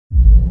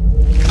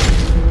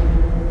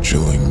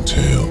Chilling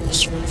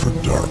tales for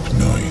dark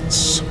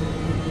nights.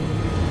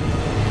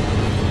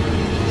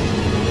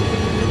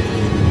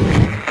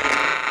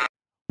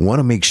 Want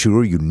to make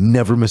sure you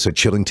never miss a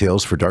Chilling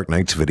Tales for Dark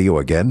Nights video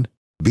again?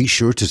 Be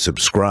sure to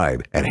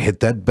subscribe and hit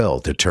that bell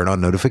to turn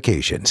on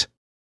notifications.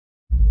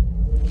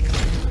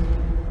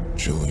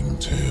 Chilling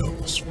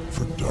tales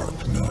for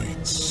dark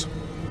nights.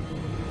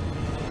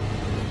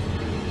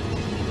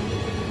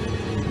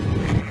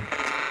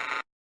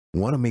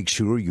 Want to make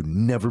sure you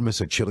never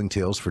miss a Chilling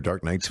Tales for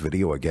Dark Nights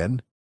video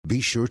again? Be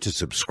sure to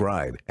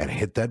subscribe and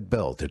hit that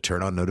bell to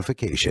turn on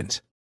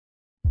notifications.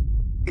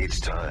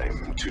 It's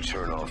time to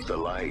turn off the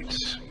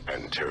lights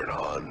and turn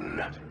on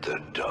the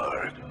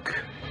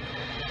dark.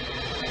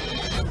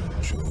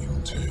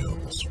 Chilling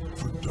tales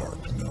for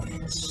dark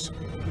nights.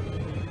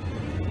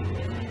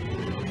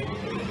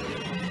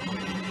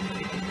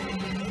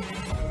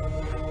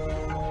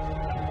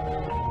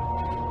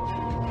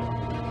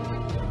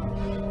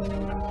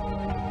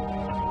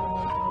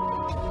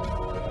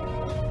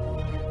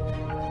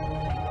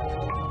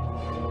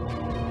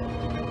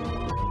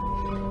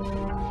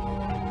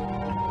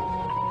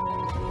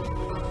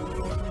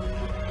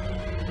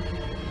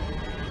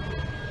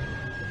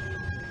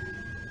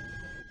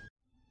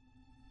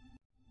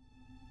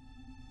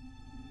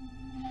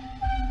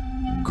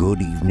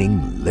 Good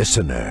evening,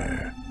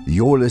 listener.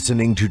 You're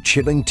listening to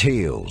Chilling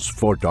Tales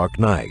for Dark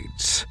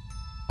Nights.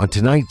 On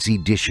tonight's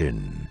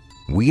edition,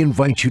 we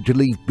invite you to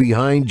leave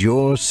behind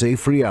your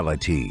safe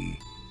reality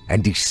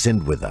and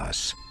descend with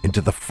us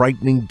into the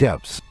frightening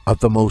depths of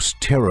the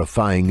most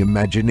terrifying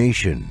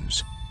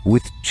imaginations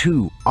with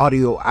two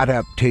audio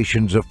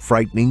adaptations of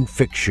frightening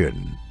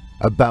fiction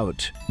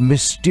about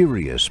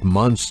mysterious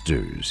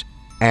monsters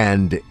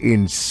and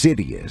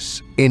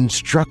insidious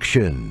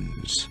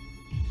instructions.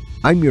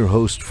 I'm your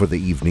host for the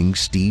evening,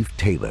 Steve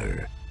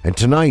Taylor, and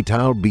tonight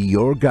I'll be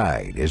your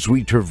guide as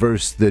we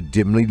traverse the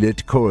dimly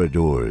lit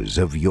corridors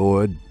of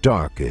your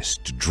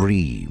darkest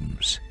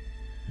dreams.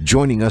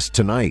 Joining us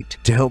tonight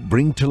to help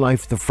bring to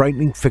life the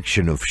frightening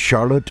fiction of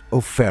Charlotte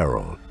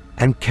O'Farrell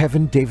and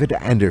Kevin David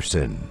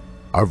Anderson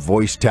are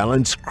voice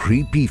talents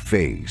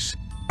Creepyface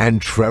and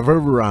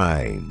Trevor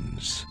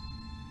Rhines.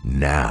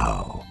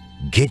 Now,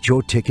 get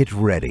your ticket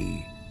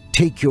ready,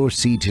 take your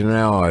seat in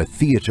our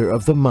theater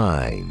of the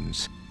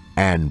minds,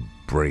 and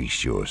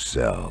brace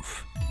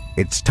yourself.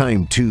 It's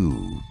time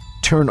to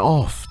turn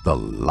off the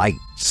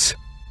lights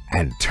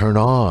and turn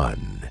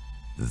on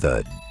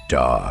the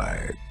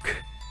dark.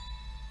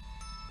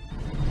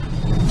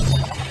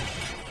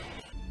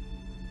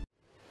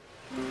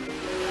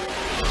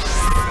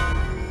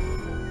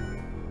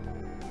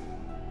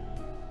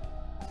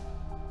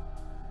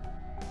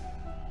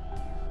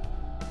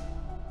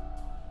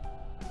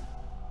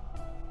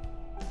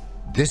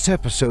 This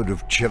episode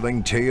of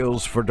Chilling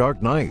Tales for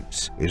Dark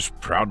Nights is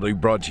proudly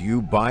brought to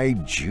you by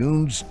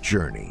June's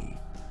Journey.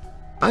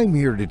 I'm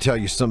here to tell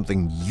you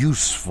something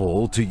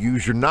useful to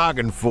use your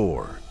noggin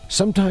for.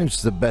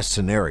 Sometimes the best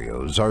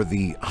scenarios are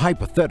the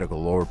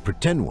hypothetical or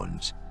pretend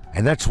ones,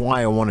 and that's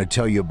why I want to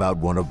tell you about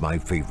one of my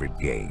favorite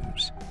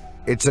games.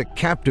 It's a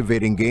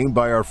captivating game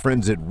by our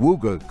friends at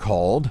Wooga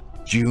called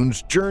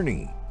June's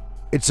Journey.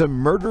 It's a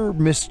murder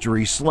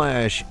mystery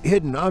 /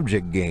 hidden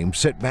object game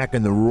set back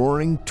in the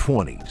roaring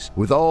 20s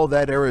with all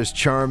that era's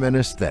charm and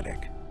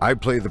aesthetic. I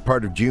play the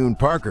part of June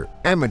Parker,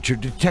 amateur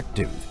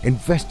detective,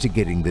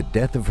 investigating the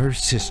death of her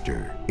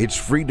sister. It's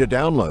free to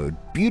download,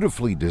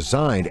 beautifully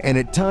designed, and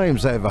at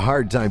times I have a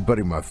hard time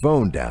putting my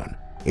phone down.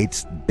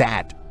 It's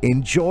that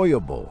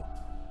enjoyable.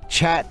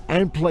 Chat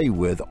and play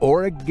with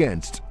or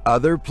against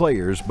other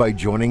players by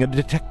joining a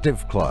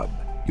detective club.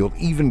 You'll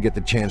even get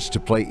the chance to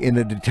play in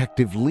a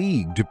detective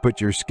league to put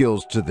your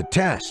skills to the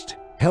test.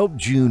 Help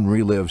June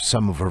relive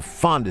some of her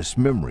fondest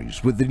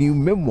memories with the new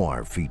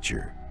memoir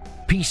feature.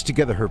 Piece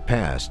together her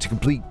past to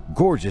complete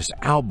gorgeous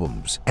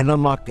albums and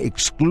unlock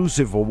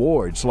exclusive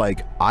awards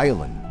like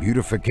Island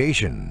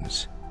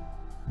Beautifications.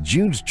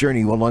 June's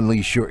Journey will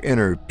unleash your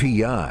inner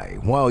PI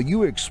while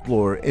you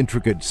explore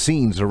intricate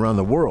scenes around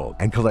the world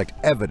and collect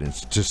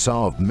evidence to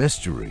solve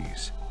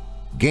mysteries.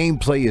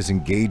 Gameplay is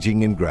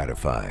engaging and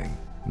gratifying.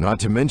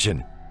 Not to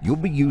mention, you'll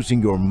be using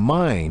your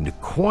mind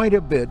quite a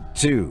bit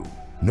too.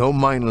 No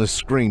mindless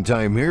screen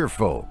time here,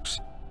 folks.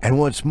 And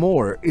what's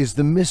more is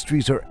the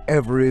mysteries are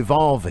ever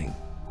evolving.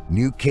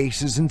 New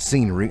cases and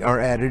scenery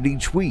are added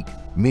each week,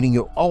 meaning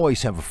you'll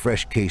always have a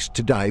fresh case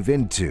to dive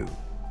into.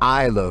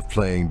 I love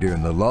playing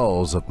during the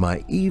lulls of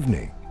my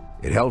evening.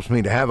 It helps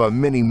me to have a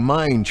mini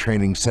mind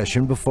training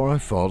session before I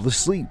fall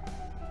asleep.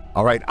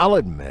 Alright, I'll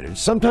admit it,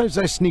 sometimes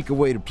I sneak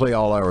away to play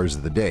all hours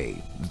of the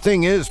day. The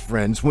thing is,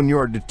 friends, when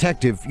you're a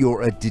detective,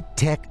 you're a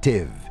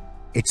detective.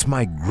 It's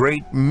my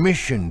great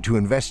mission to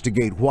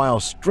investigate while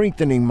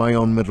strengthening my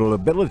own mental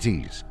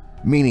abilities,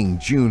 meaning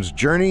June's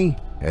Journey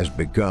has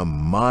become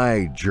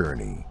my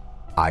journey.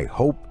 I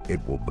hope it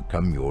will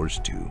become yours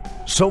too.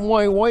 So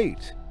why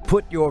wait?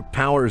 Put your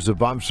powers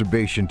of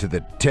observation to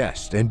the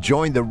test and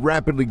join the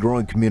rapidly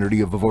growing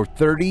community of over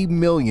 30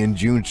 million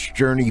June's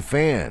Journey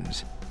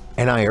fans.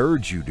 And I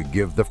urge you to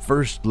give the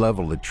first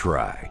level a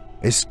try.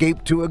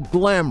 escape to a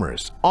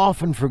glamorous,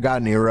 often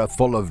forgotten era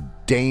full of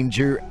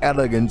danger,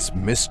 elegance,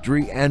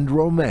 mystery, and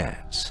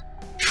romance.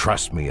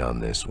 Trust me on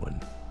this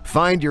one.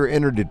 Find your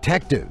inner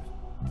detective.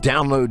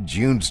 Download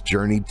June's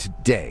Journey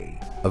today.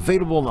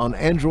 Available on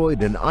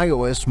Android and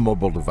iOS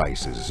mobile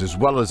devices, as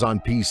well as on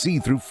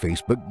PC through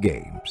Facebook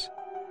Games.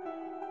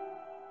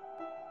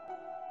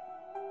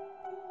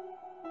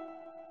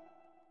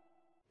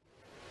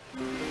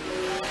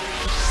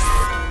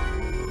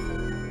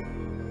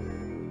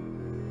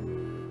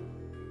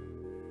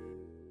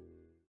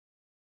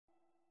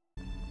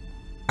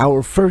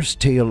 Our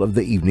first tale of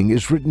the evening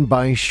is written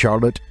by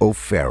Charlotte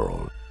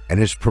O'Farrell and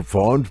is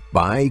performed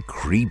by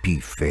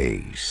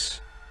Creepyface.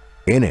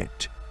 In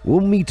it,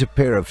 we'll meet a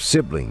pair of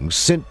siblings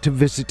sent to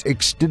visit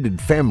extended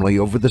family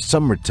over the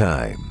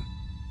summertime.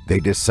 They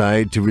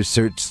decide to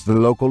research the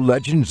local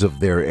legends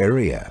of their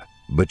area,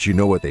 but you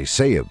know what they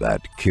say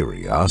about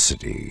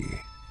curiosity.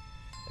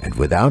 And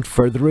without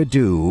further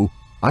ado,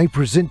 I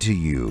present to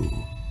you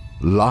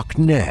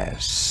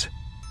Lochness.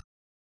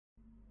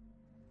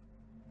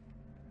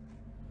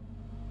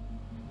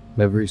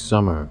 Every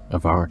summer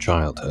of our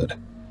childhood,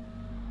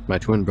 my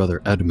twin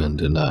brother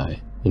Edmund and I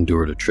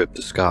endured a trip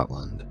to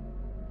Scotland.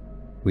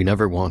 We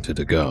never wanted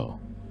to go.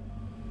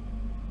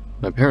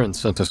 My parents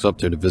sent us up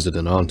there to visit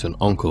an aunt and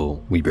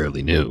uncle we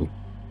barely knew,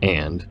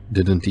 and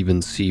didn't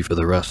even see for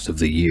the rest of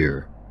the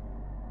year.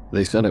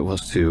 They said it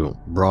was to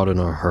broaden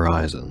our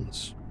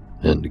horizons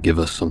and give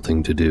us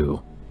something to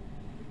do.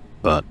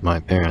 But my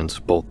parents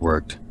both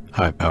worked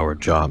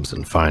high-powered jobs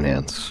in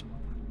finance.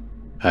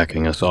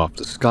 Packing us off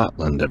to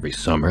Scotland every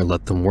summer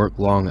let them work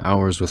long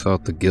hours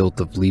without the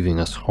guilt of leaving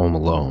us home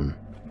alone.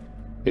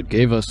 It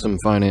gave us some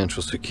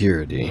financial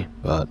security,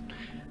 but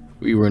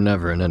we were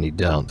never in any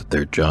doubt that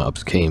their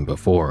jobs came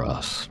before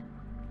us.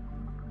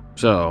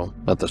 So,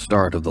 at the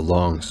start of the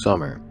long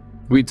summer,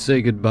 we'd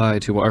say goodbye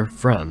to our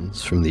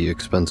friends from the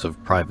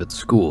expensive private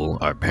school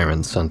our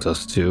parents sent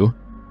us to,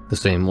 the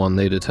same one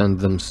they'd attend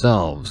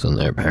themselves and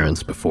their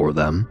parents before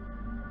them.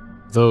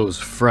 Those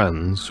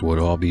friends would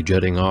all be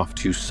jetting off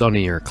to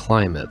sunnier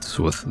climates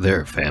with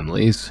their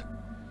families.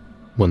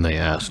 When they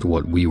asked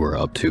what we were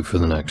up to for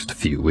the next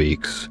few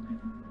weeks,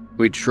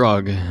 we'd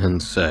shrug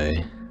and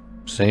say,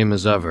 same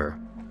as ever,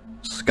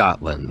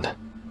 Scotland,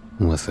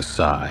 with a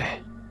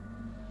sigh.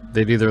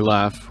 They'd either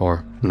laugh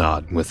or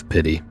nod with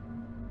pity.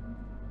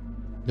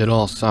 It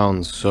all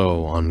sounds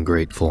so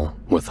ungrateful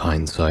with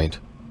hindsight.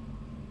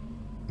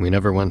 We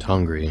never went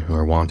hungry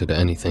or wanted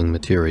anything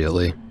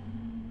materially.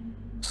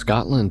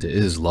 Scotland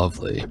is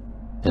lovely,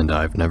 and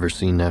I've never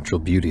seen natural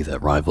beauty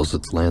that rivals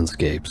its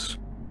landscapes.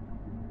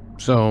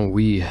 So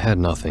we had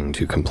nothing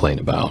to complain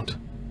about.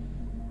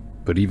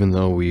 But even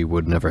though we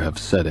would never have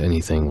said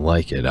anything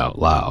like it out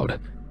loud,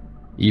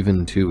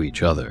 even to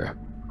each other,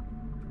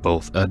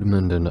 both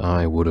Edmund and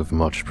I would have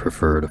much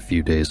preferred a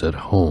few days at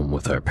home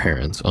with our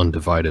parents'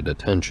 undivided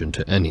attention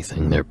to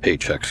anything their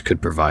paychecks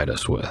could provide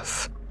us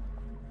with.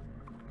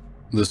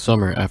 The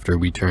summer after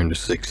we turned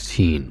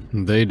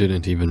 16, they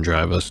didn't even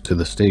drive us to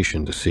the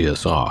station to see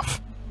us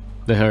off.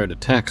 They hired a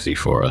taxi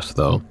for us,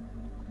 though.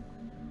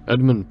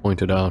 Edmund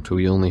pointed out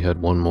we only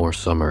had one more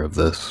summer of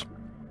this,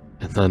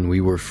 and then we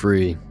were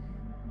free.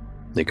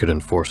 They couldn't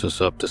force us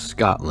up to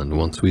Scotland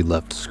once we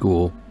left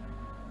school.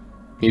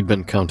 He'd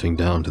been counting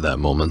down to that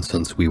moment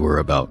since we were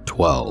about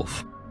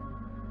 12.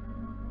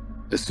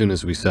 As soon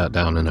as we sat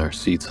down in our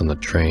seats on the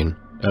train,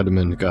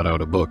 Edmund got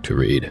out a book to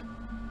read.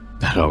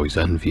 I'd always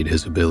envied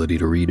his ability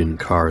to read in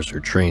cars or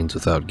trains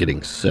without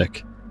getting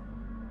sick.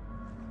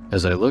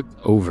 As I looked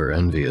over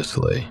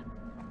enviously,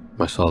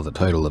 I saw the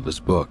title of his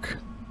book.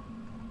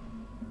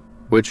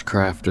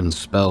 Witchcraft and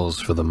Spells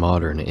for the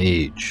Modern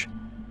Age.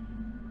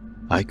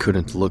 I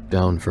couldn't look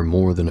down for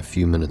more than a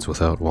few minutes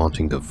without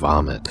wanting to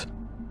vomit.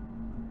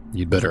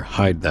 You'd better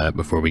hide that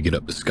before we get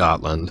up to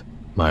Scotland,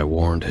 I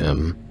warned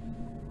him.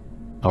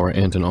 Our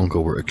aunt and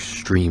uncle were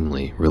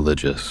extremely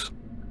religious.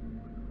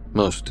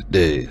 Most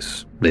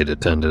days, they'd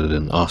attended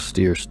an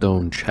austere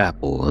stone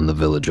chapel in the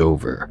village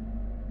over,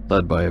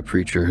 led by a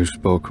preacher who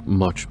spoke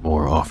much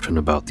more often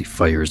about the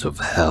fires of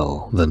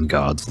hell than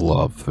God's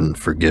love and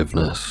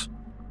forgiveness.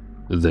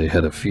 They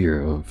had a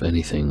fear of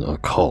anything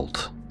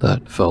occult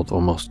that felt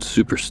almost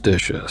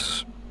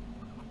superstitious.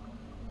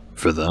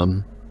 For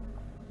them,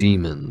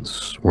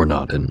 demons were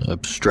not an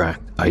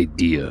abstract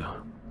idea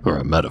or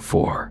a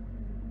metaphor.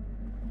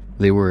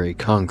 They were a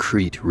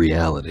concrete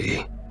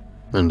reality,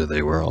 and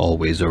they were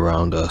always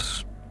around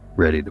us,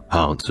 ready to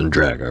pounce and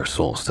drag our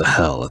souls to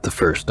hell at the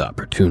first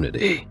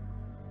opportunity.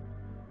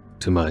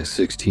 To my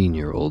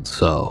 16-year-old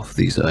self,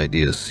 these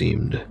ideas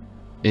seemed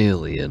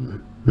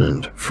alien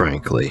and,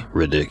 frankly,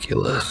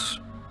 ridiculous.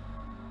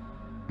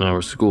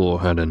 Our school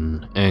had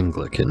an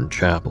Anglican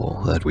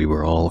chapel that we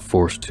were all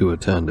forced to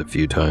attend a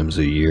few times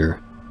a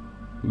year,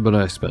 but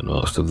I spent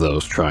most of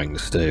those trying to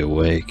stay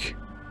awake.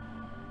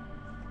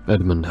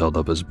 Edmund held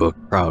up his book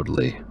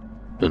proudly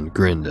and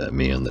grinned at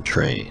me on the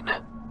train.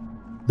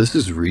 "This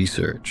is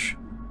research,"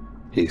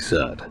 he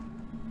said.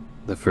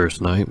 "The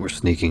first night we're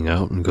sneaking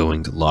out and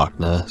going to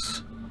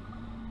Lochness."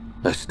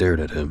 I stared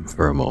at him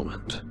for a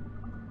moment,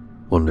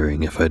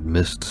 wondering if I'd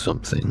missed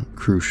something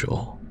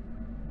crucial.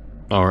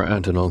 Our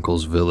aunt and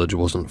uncle's village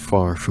wasn't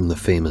far from the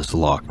famous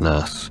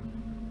Lochness,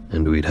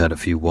 and we'd had a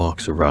few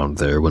walks around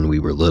there when we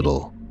were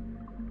little.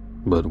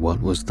 But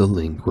what was the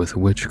link with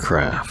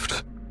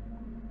witchcraft?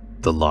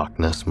 The Loch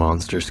Ness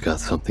monster's got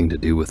something to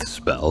do with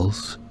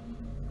spells?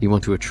 You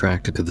want to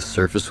attract it to the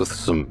surface with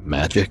some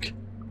magic?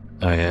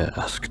 I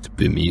asked,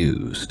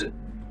 bemused.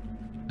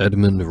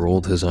 Edmund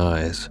rolled his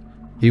eyes.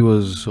 He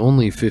was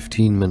only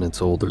 15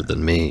 minutes older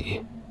than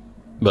me,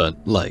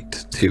 but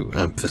liked to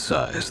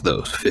emphasize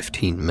those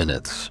 15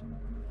 minutes.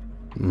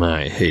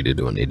 I hated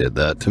when he did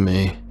that to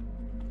me.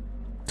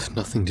 It's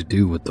nothing to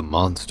do with the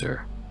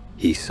monster,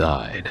 he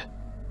sighed.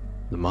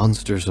 The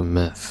monster's a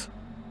myth.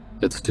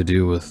 It's to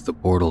do with the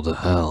portal to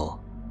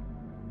hell.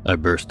 I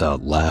burst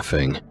out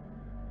laughing.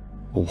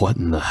 What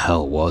in the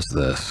hell was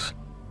this?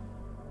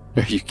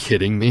 Are you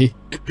kidding me?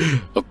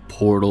 A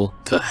portal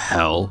to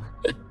hell?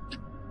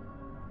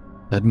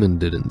 Edmund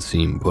didn't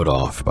seem put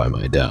off by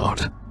my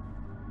doubt.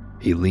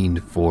 He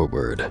leaned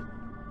forward,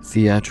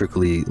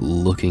 theatrically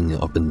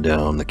looking up and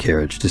down the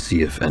carriage to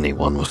see if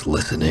anyone was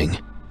listening.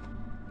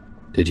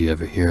 Did you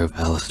ever hear of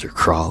Aleister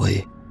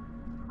Crowley?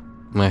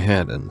 I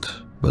hadn't,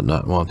 but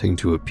not wanting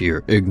to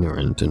appear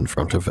ignorant in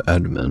front of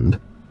Edmund,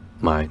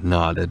 I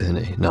nodded in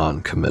a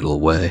non-committal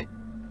way.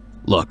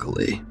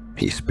 Luckily,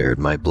 he spared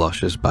my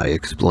blushes by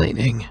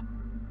explaining.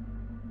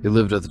 He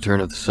lived at the turn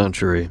of the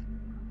century.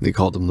 They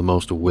called him the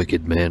most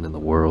wicked man in the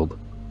world.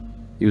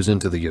 He was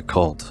into the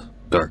occult,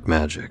 dark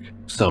magic,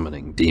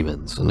 summoning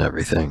demons and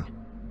everything.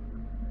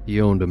 He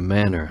owned a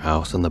manor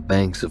house on the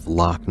banks of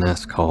Loch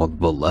Ness called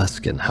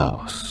Boleskine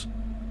House.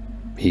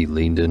 He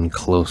leaned in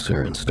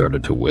closer and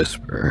started to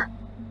whisper.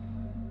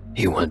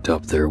 He went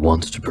up there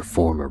once to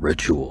perform a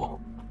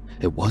ritual.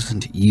 It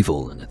wasn't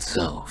evil in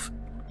itself.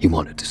 He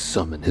wanted to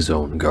summon his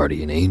own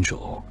guardian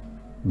angel.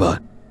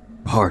 But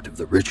part of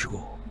the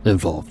ritual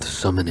involved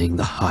summoning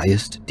the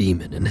highest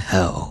demon in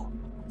hell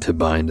to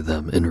bind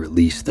them and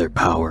release their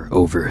power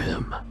over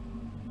him.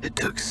 It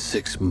took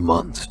 6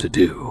 months to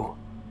do.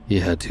 He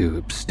had to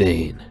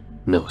abstain.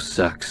 No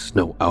sex,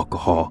 no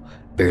alcohol,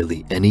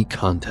 barely any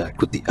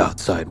contact with the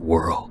outside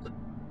world.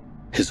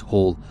 His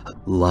whole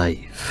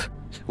life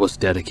was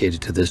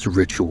dedicated to this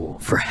ritual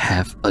for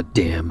half a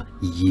damn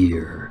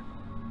year.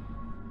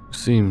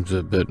 Seems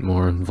a bit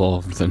more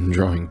involved than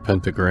drawing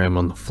pentagram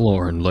on the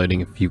floor and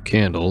lighting a few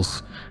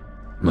candles,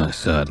 I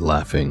said,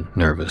 laughing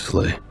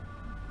nervously.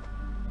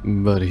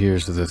 But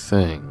here's the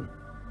thing.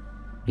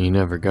 He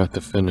never got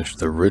to finish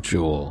the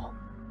ritual.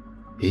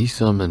 He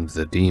summoned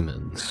the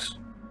demons,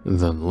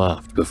 then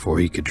left before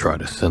he could try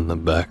to send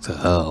them back to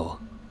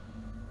hell.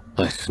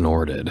 I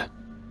snorted.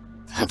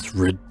 That's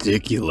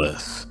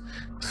ridiculous.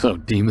 So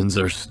demons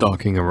are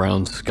stalking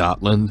around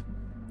Scotland,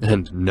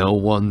 and no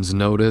one's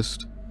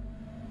noticed?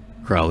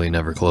 Crowley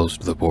never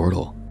closed the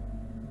portal.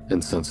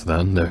 And since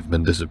then, there have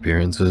been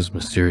disappearances,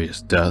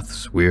 mysterious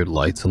deaths, weird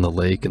lights on the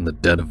lake in the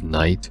dead of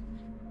night.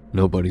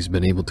 Nobody's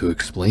been able to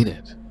explain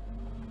it.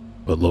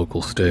 But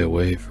locals stay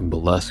away from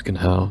Boleskine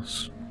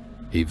House.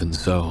 Even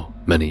so,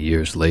 many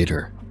years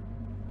later,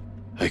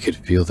 I could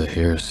feel the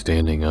hair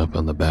standing up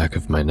on the back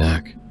of my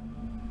neck.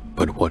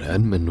 But what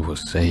Edmund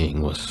was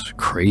saying was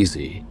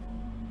crazy.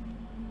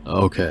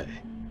 Okay,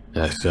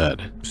 I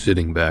said,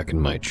 sitting back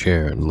in my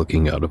chair and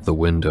looking out of the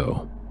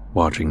window,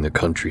 watching the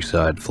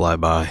countryside fly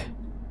by.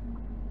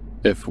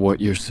 If what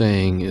you're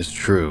saying is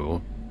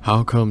true,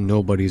 how come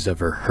nobody's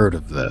ever heard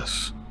of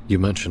this? You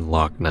mentioned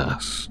Loch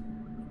Ness.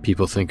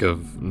 People think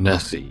of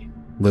Nessie,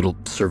 little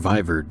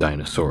survivor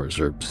dinosaurs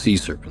or sea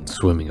serpents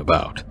swimming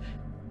about,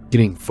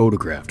 getting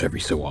photographed every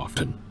so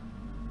often.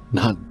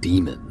 Not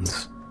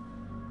demons.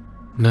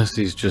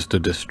 Nessie's just a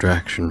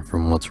distraction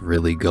from what's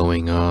really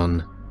going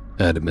on,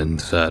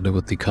 Edmund said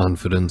with the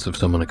confidence of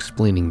someone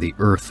explaining the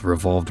Earth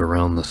revolved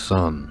around the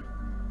sun.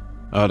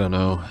 I don't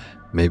know,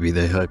 maybe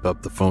they hype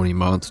up the phony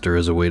monster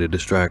as a way to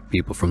distract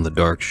people from the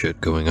dark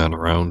shit going on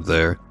around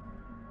there.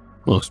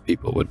 Most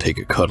people would take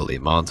a cuddly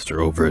monster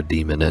over a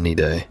demon any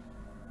day,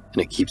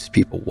 and it keeps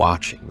people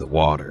watching the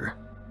water,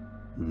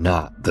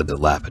 not the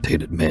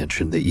dilapidated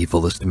mansion the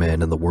evilest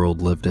man in the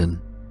world lived in.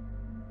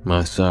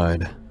 I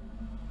sighed.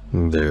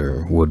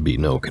 There would be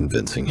no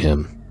convincing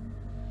him.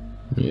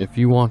 If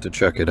you want to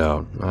check it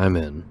out, I'm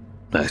in,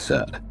 I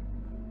said.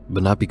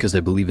 But not because I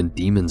believe in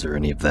demons or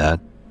any of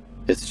that.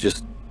 It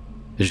just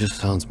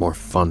sounds more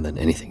fun than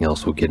anything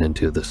else we'll get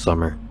into this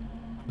summer.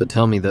 But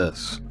tell me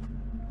this.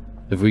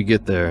 If we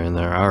get there and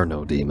there are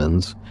no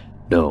demons,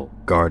 no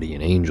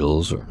guardian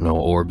angels, or no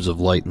orbs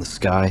of light in the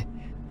sky,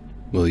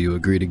 will you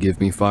agree to give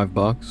me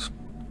 $5?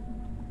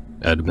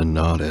 Edmund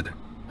nodded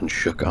and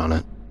shook on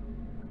it.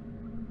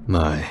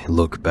 I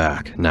look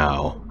back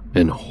now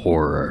in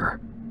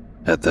horror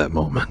at that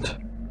moment.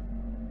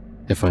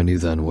 If I knew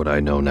then what I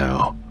know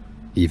now,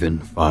 even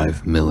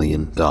 $5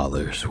 million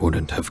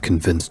wouldn't have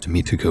convinced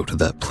me to go to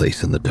that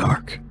place in the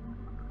dark.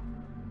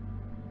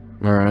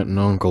 Our aunt and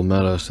uncle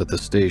met us at the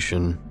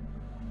station.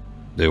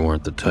 They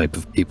weren't the type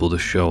of people to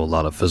show a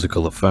lot of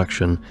physical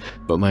affection,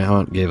 but my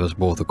aunt gave us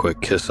both a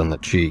quick kiss on the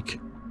cheek,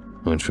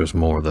 which was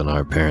more than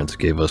our parents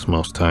gave us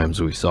most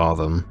times we saw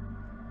them.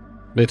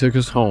 They took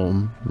us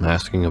home,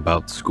 asking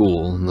about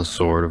school and the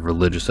sort of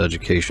religious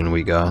education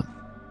we got.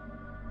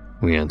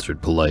 We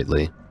answered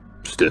politely,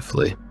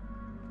 stiffly.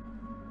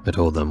 I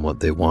told them what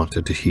they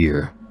wanted to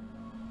hear.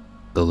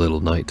 The little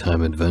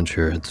nighttime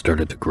adventure had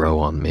started to grow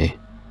on me,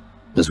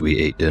 as we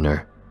ate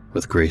dinner,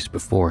 with Grace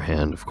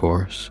beforehand, of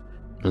course,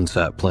 and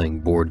sat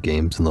playing board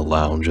games in the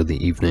lounge of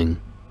the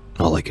evening.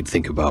 All I could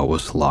think about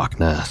was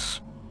Lochness.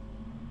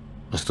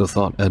 I still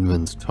thought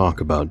Edmund's talk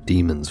about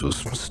demons was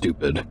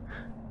stupid,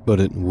 but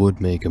it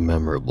would make a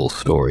memorable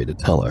story to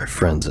tell our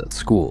friends at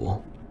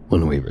school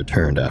when we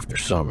returned after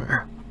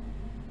summer.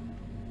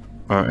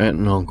 Our aunt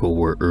and uncle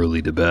were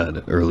early to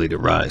bed, early to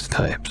rise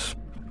types,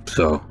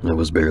 so it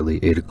was barely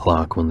 8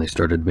 o'clock when they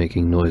started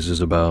making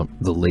noises about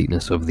the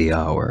lateness of the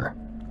hour.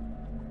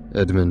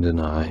 Edmund and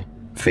I,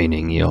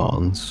 feigning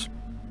yawns,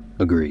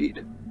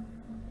 agreed.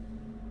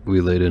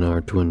 We laid in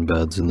our twin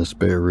beds in the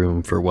spare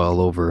room for well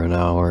over an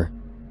hour,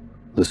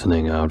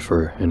 listening out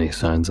for any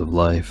signs of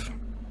life.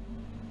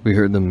 We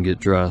heard them get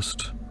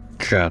dressed,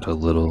 chat a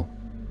little,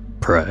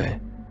 pray,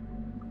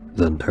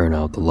 then turn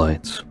out the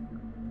lights.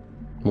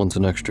 Once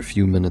an extra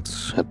few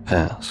minutes had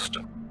passed,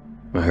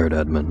 I heard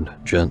Edmund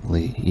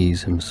gently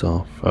ease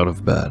himself out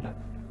of bed.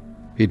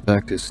 He'd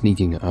packed his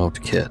sneaking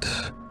out kit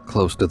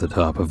close to the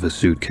top of his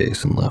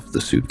suitcase and left the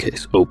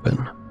suitcase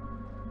open.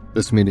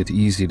 This made it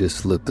easy to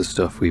slip the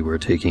stuff we were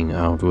taking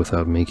out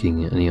without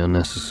making any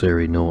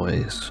unnecessary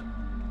noise.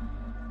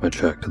 I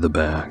checked the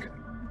bag,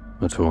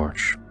 a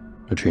torch,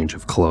 a change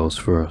of clothes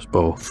for us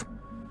both,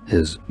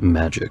 his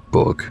magic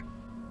book,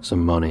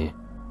 some money,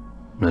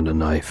 and a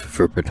knife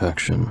for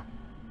protection.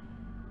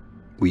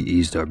 We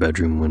eased our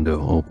bedroom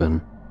window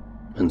open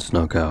and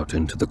snuck out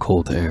into the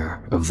cold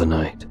air of the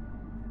night.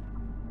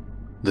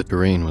 The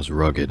terrain was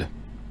rugged.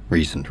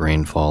 Recent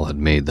rainfall had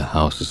made the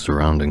house's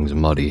surroundings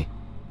muddy,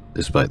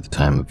 despite the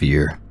time of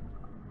year.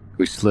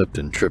 We slipped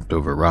and tripped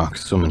over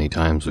rocks so many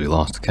times we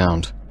lost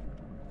count.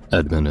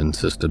 Edmund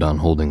insisted on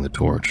holding the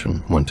torch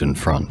and went in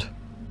front,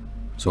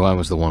 so I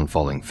was the one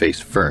falling face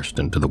first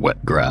into the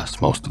wet grass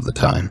most of the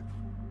time.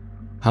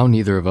 How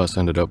neither of us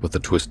ended up with a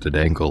twisted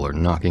ankle or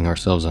knocking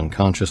ourselves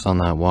unconscious on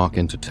that walk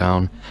into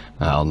town,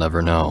 I'll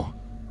never know.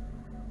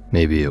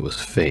 Maybe it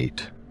was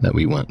fate that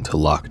we went to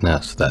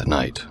Lochness that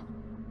night.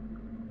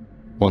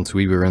 Once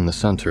we were in the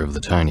center of the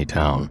tiny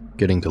town,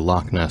 getting to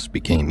Lochness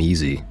became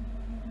easy.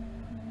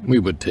 We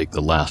would take the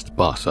last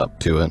bus up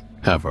to it,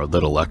 have our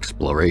little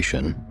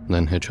exploration,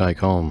 then hitchhike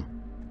home.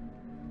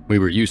 We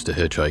were used to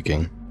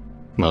hitchhiking.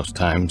 Most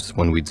times,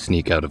 when we'd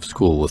sneak out of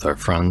school with our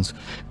friends,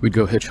 we'd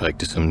go hitchhike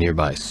to some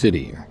nearby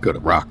city or go to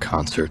rock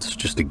concerts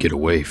just to get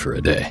away for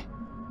a day.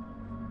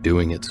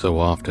 Doing it so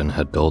often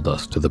had dulled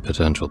us to the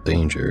potential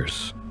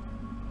dangers.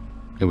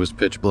 It was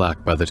pitch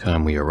black by the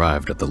time we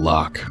arrived at the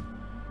lock.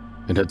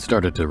 It had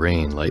started to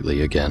rain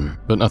lightly again,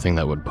 but nothing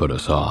that would put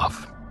us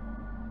off.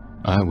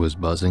 I was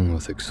buzzing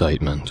with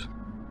excitement.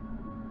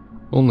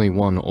 Only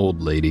one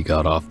old lady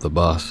got off the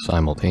bus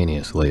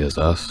simultaneously as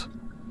us.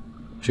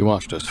 She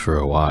watched us for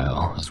a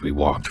while as we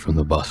walked from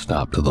the bus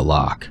stop to the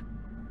lock.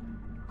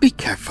 "Be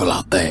careful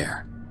out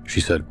there,"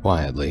 she said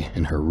quietly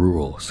in her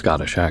rural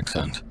Scottish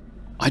accent.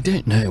 "I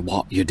don't know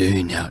what you're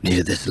doing out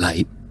here this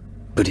late,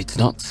 but it's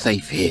not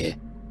safe here.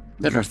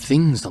 There are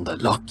things on the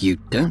lock you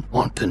don't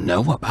want to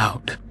know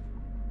about."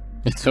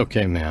 "It's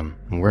okay, ma'am.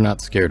 We're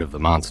not scared of the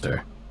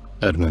monster,"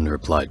 Edmund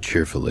replied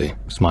cheerfully,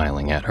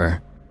 smiling at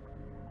her.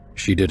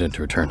 She didn't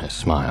return his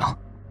smile.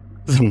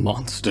 "The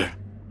monster?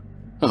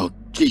 Oh,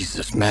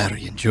 Jesus,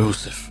 Mary, and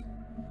Joseph,"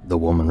 the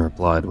woman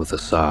replied with a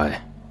sigh.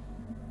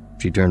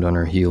 She turned on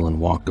her heel and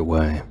walked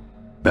away,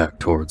 back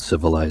towards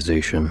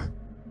civilization.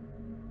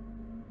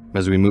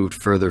 As we moved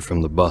further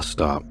from the bus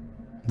stop,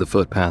 the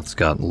footpaths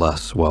got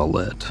less well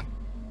lit.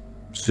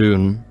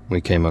 Soon,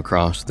 we came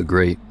across the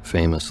great,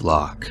 famous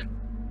lock.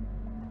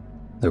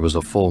 There was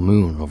a full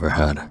moon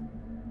overhead.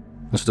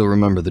 I still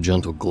remember the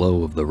gentle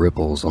glow of the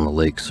ripples on the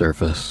lake's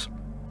surface,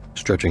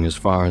 stretching as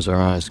far as our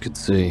eyes could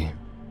see.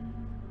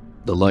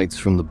 The lights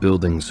from the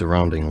buildings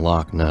surrounding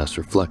Lochness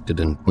reflected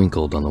and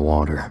twinkled on the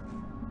water.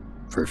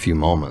 For a few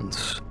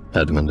moments,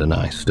 Edmund and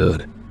I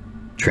stood,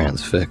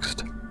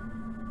 transfixed.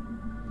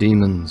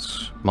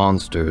 Demons,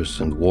 monsters,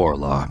 and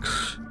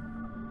warlocks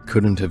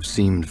couldn't have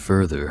seemed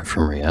further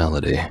from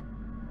reality.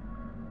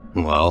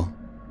 "Well,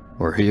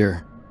 we're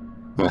here,"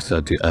 I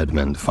said to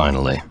Edmund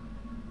finally.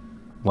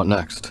 "What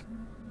next?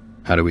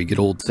 How do we get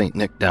old St.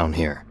 Nick down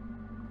here?"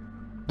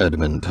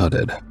 Edmund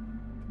tutted.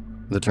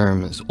 "The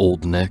term is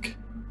Old Nick,"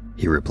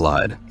 he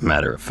replied,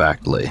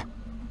 matter-of-factly.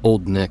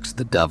 "Old Nick's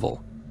the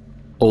devil.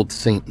 Old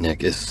St.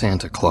 Nick is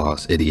Santa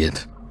Claus,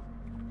 idiot."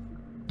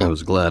 I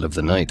was glad of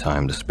the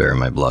nighttime to spare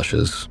my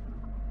blushes.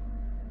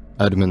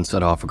 Edmund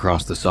set off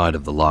across the side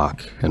of the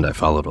lock, and I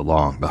followed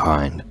along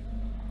behind,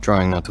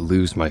 trying not to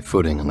lose my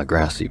footing on the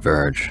grassy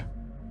verge.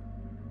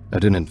 I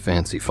didn't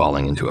fancy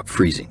falling into a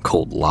freezing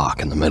cold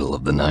lock in the middle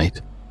of the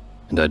night,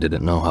 and I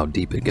didn't know how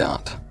deep it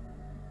got.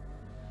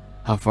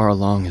 "How far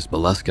along is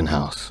Boleskine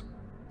House?"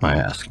 I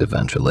asked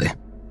eventually.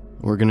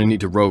 "We're gonna need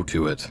to row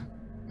to it,"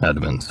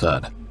 Edmund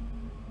said.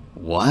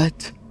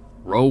 What?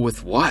 Row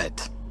with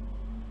what?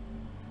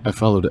 I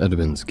followed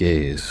Edmund's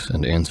gaze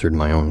and answered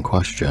my own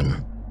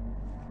question.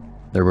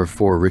 There were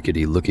 4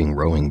 rickety-looking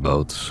rowing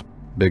boats,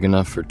 big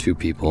enough for 2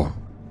 people,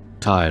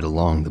 tied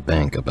along the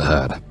bank up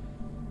ahead.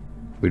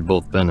 We'd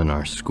both been in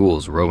our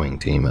school's rowing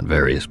team at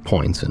various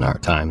points in our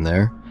time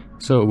there,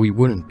 so we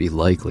wouldn't be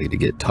likely to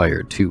get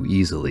tired too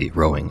easily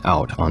rowing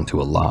out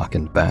onto a loch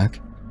and back.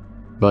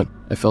 But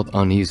I felt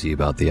uneasy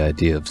about the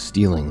idea of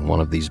stealing one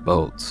of these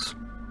boats,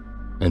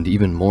 and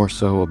even more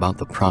so about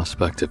the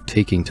prospect of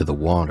taking to the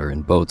water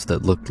in boats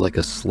that looked like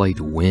a slight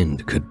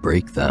wind could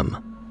break them.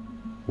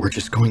 We're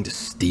just going to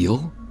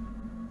steal?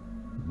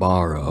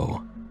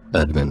 Borrow,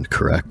 Edmund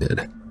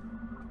corrected.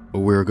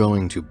 We're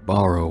going to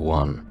borrow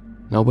one.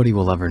 Nobody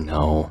will ever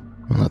know.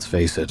 Let's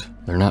face it,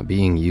 they're not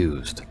being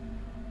used.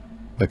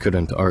 I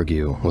couldn't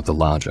argue with the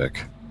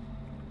logic.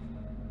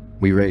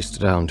 We raced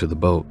down to the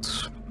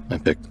boats. I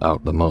picked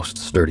out the most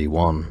sturdy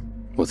one,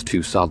 with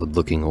 2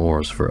 solid-looking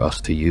oars for us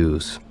to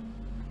use.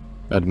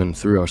 Edmund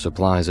threw our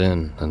supplies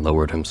in and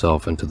lowered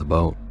himself into the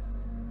boat.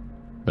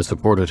 I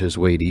supported his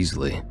weight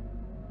easily.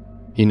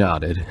 He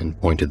nodded and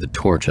pointed the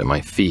torch at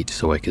my feet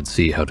so I could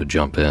see how to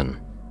jump in.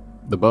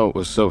 The boat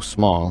was so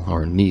small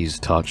our knees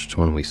touched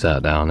when we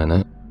sat down in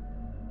it.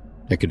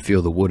 I could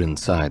feel the wooden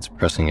sides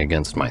pressing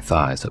against my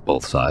thighs at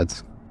both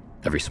sides.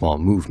 Every small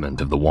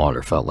movement of the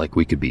water felt like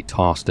we could be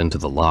tossed into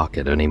the loch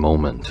at any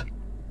moment.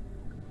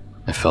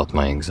 I felt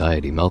my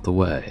anxiety melt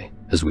away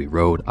as we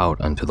rowed out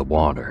onto the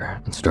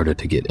water and started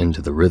to get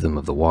into the rhythm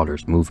of the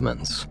water's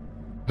movements.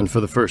 And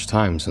for the first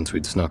time since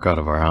we'd snuck out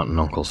of our aunt and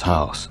uncle's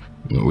house,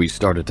 we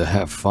started to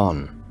have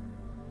fun.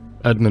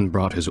 Edmund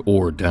brought his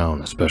oar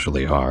down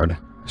especially hard,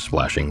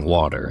 splashing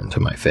water into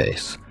my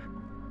face.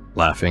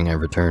 Laughing, I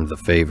returned the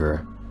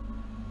favor.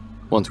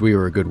 Once we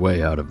were a good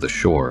way out of the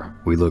shore,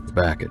 we looked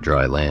back at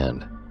dry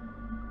land.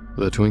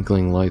 The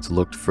twinkling lights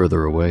looked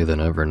further away than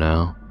ever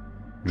now,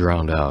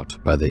 drowned out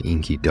by the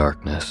inky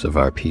darkness of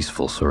our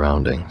peaceful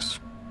surroundings.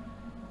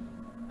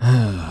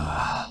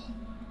 I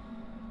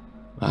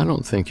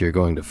don't think you're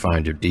going to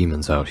find your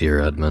demons out here,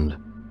 Edmund,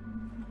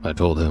 I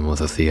told him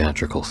with a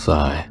theatrical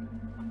sigh.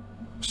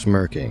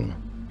 Smirking,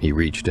 he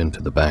reached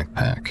into the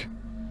backpack.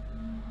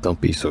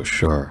 Don't be so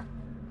sure,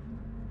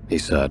 he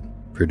said,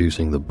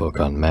 producing the book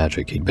on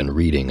magic he'd been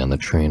reading on the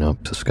train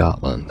up to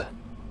Scotland.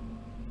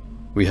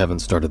 We haven't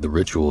started the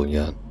ritual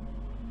yet.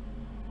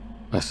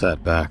 I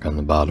sat back on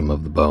the bottom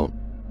of the boat.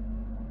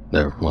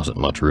 There wasn't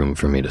much room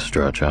for me to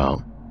stretch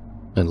out,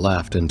 and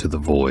laughed into the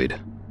void.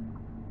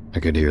 I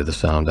could hear the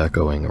sound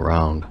echoing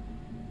around.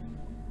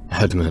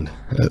 Edmund,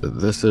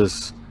 this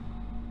is...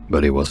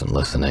 But he wasn't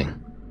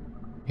listening.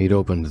 He'd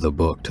opened the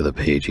book to the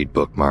page he'd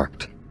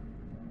bookmarked.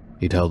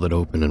 He'd held it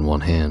open in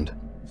one hand,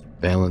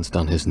 balanced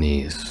on his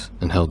knees,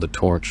 and held the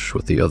torch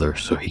with the other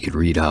so he could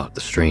read out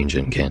the strange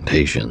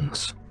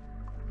incantations.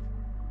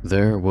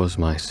 There was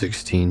my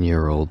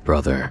 16-year-old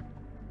brother,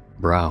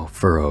 brow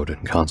furrowed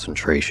in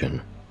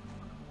concentration,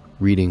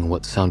 reading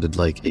what sounded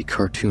like a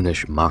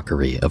cartoonish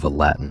mockery of a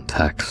Latin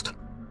text.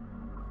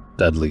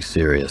 Deadly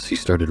serious, he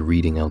started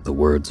reading out the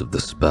words of the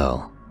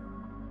spell.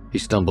 He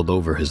stumbled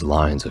over his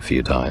lines a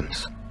few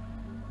times.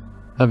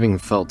 Having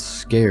felt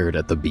scared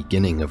at the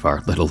beginning of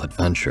our little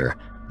adventure,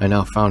 I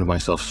now found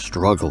myself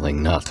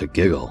struggling not to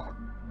giggle.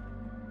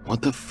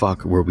 What the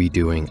fuck were we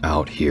doing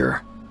out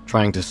here,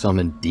 trying to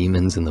summon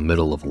demons in the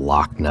middle of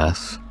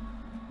Lochness,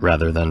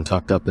 rather than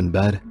tucked up in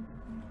bed?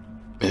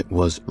 It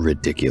was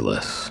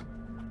ridiculous.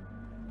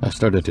 I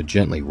started to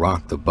gently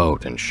rock the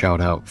boat and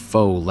shout out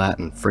faux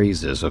Latin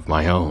phrases of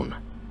my own.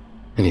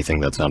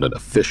 Anything that sounded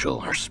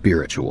official or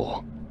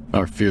spiritual.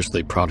 Our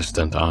fiercely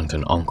Protestant aunt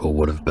and uncle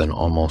would have been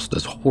almost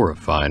as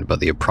horrified by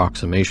the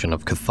approximation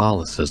of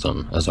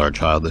Catholicism as our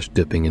childish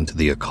dipping into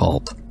the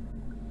occult.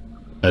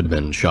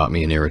 Edmund shot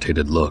me an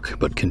irritated look,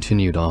 but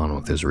continued on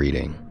with his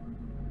reading.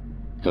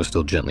 I was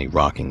still gently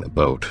rocking the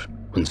boat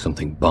when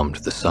something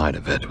bumped the side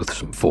of it with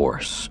some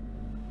force.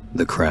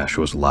 The crash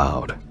was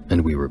loud,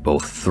 and we were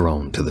both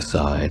thrown to the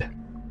side.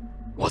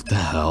 What the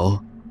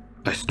hell?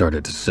 I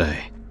started to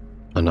say.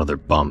 Another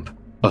bump,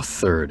 a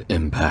third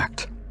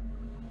impact.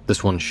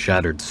 This one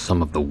shattered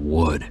some of the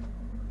wood.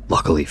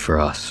 Luckily for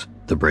us,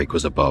 the break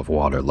was above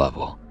water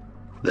level.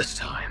 This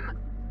time,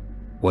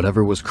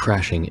 whatever was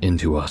crashing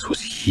into us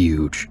was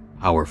huge,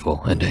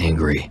 powerful, and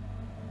angry.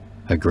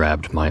 I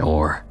grabbed my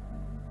oar.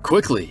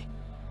 Quickly!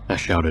 I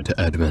shouted to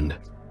Edmund,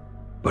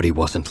 but he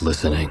wasn't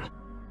listening.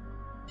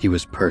 He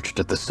was perched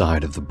at the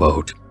side of the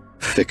boat,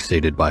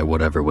 fixated by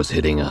whatever was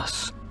hitting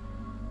us.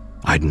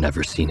 I'd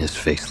never seen his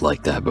face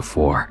like that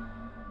before.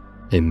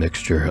 A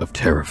mixture of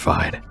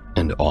terrified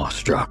and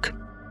awestruck.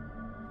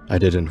 I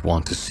didn't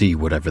want to see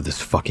whatever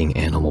this fucking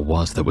animal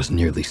was that was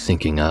nearly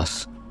sinking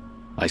us.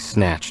 I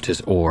snatched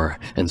his oar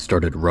and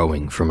started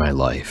rowing for my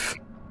life.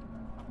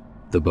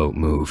 The boat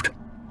moved,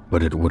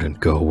 but it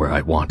wouldn't go where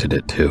I wanted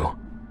it to.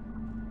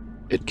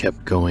 It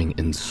kept going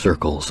in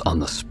circles on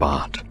the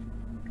spot.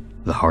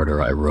 The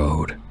harder I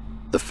rode,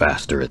 the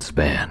faster it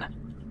span,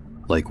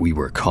 like we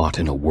were caught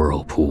in a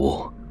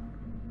whirlpool.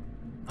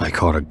 I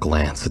caught a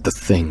glance at the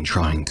thing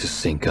trying to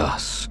sink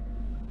us.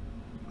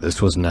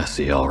 This was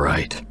Nessie, all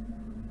right.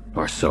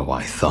 Or so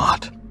I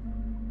thought.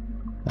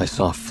 I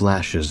saw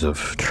flashes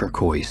of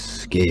turquoise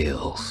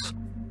scales,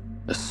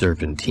 a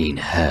serpentine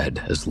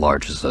head as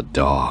large as a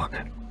dog.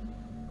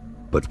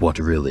 But what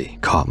really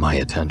caught my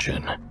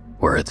attention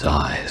were its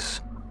eyes.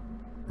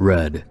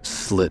 Red,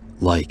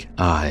 slit-like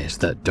eyes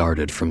that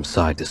darted from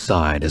side to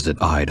side as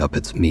it eyed up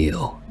its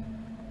meal.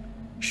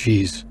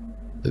 "She's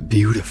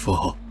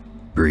beautiful,"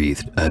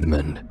 breathed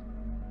Edmund.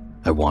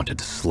 I wanted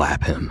to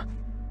slap him.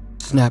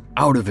 "Snap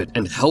out of it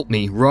and help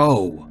me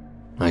row!"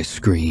 I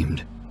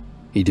screamed.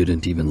 He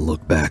didn't even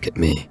look back at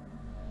me.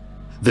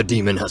 "The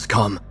demon has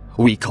come.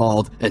 We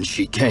called and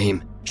she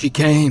came. She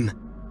came.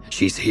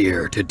 She's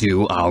here to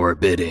do our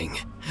bidding.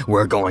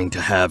 We're going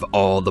to have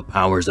all the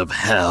powers of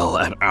hell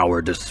at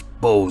our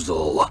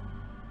disposal."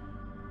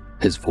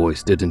 His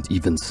voice didn't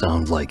even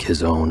sound like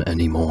his own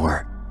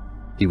anymore.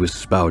 He was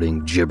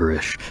spouting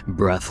gibberish,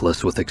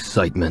 breathless with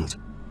excitement.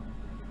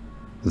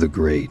 The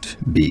great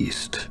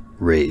beast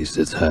raised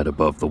its head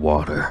above the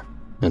water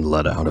and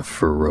let out a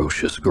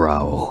ferocious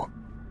growl.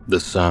 The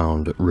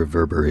sound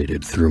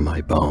reverberated through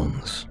my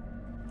bones.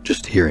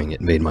 Just hearing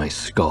it made my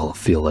skull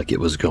feel like it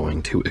was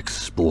going to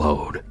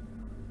explode.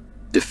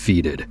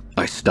 Defeated,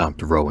 I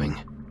stopped rowing.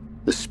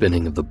 The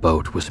spinning of the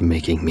boat was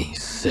making me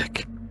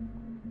sick.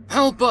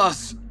 "Help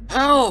us!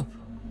 Help!"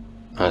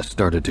 I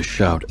started to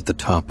shout at the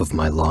top of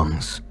my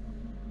lungs.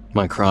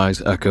 My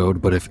cries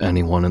echoed, but if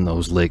anyone in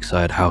those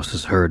lakeside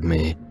houses heard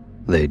me,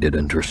 they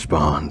didn't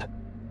respond.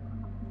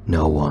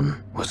 No one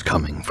was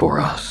coming for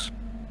us.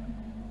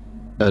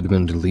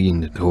 Edmund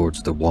leaned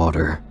towards the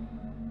water.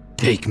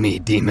 "Take me,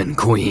 Demon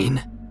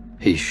Queen,"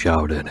 he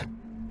shouted.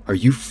 "Are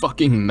you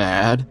fucking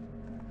mad?"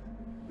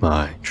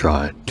 I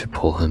tried to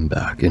pull him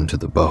back into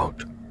the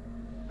boat.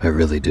 I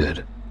really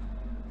did.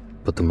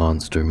 But the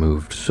monster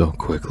moved so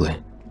quickly.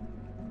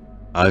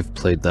 I've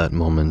played that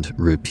moment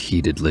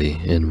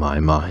repeatedly in my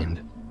mind,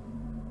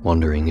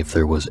 wondering if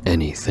there was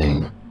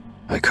anything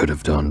I could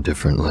have done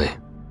differently.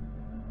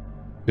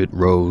 It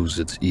rose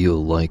its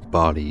eel-like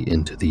body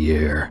into the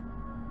air,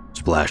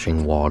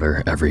 splashing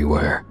water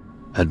everywhere.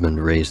 Edmund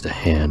raised a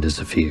hand as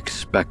if he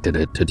expected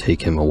it to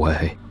take him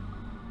away.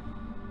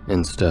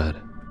 Instead,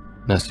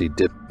 Nessie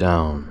dipped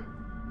down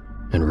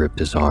and ripped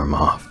his arm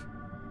off.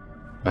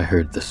 I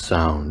heard the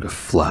sound of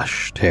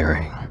flesh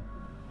tearing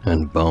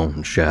and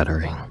bone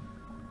shattering.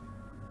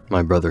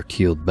 My brother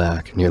keeled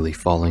back, nearly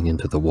falling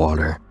into the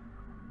water,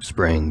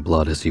 spraying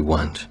blood as he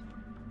went.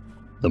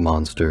 The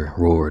monster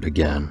roared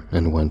again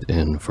and went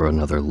in for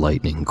another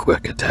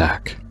lightning-quick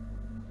attack.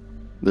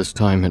 This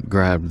time it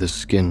grabbed the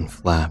skin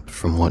flap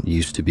from what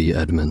used to be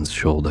Edmund's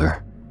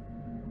shoulder.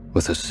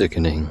 With a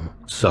sickening,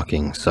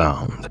 sucking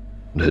sound,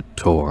 it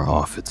tore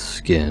off its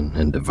skin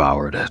and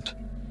devoured it.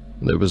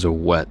 There was a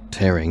wet,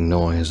 tearing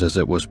noise as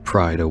it was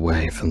pried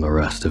away from the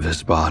rest of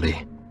his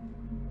body.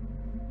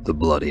 The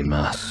bloody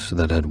mess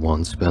that had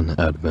once been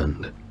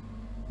Edmund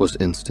was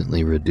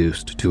instantly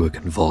reduced to a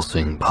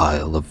convulsing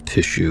pile of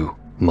tissue,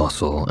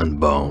 muscle, and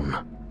bone.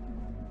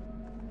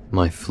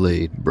 My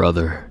flayed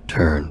brother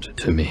turned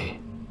to me.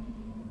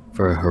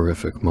 For a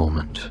horrific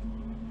moment,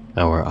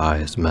 our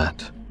eyes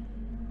met.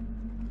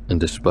 And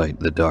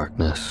despite the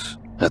darkness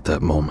at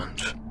that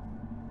moment,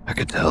 I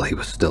could tell he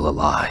was still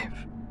alive.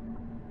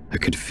 I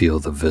could feel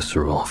the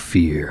visceral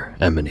fear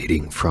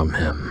emanating from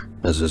him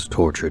as his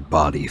tortured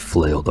body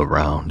flailed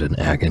around in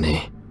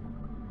agony.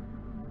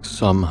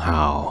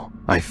 Somehow,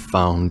 I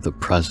found the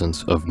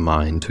presence of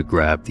mind to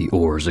grab the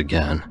oars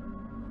again.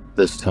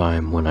 This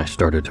time, when I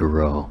started to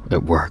row,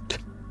 it worked.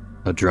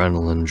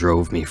 Adrenaline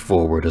drove me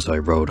forward as I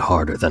rowed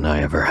harder than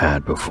I ever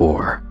had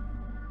before.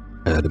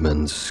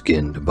 Edmund's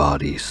skinned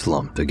body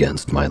slumped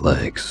against my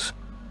legs.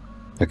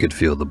 I could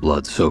feel the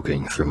blood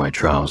soaking through my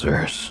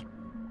trousers.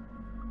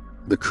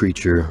 The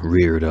creature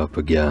reared up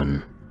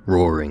again,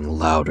 roaring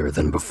louder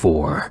than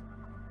before.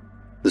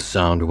 The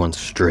sound went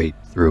straight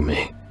through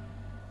me.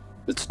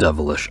 Its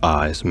devilish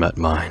eyes met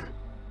mine.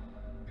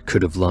 It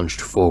could have lunged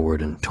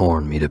forward and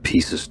torn me to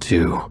pieces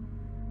too.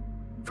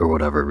 For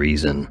whatever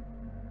reason,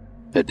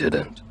 it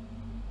didn't.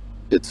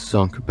 It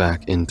sunk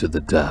back into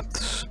the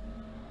depths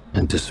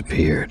and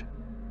disappeared.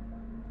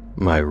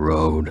 I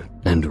rowed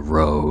and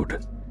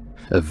rowed.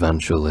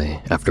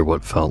 Eventually, after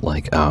what felt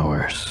like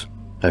hours,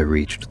 I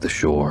reached the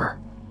shore,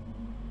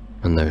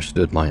 and there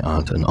stood my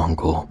aunt and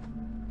uncle,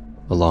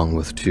 along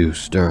with two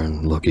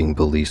stern-looking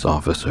police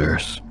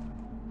officers.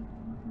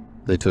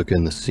 They took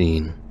in the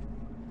scene.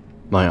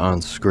 My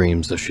aunt's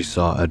screams as she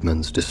saw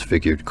Edmund's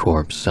disfigured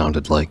corpse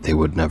sounded like they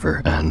would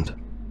never end.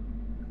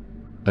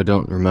 I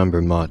don't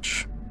remember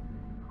much.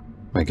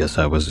 I guess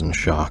I was in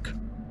shock.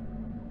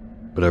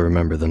 But I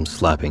remember them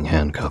slapping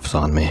handcuffs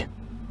on me.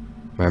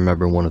 I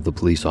remember one of the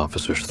police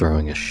officers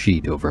throwing a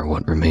sheet over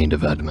what remained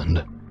of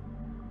Edmund.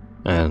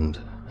 And,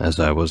 as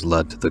I was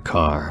led to the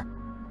car,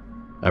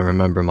 I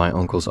remember my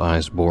uncle's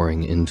eyes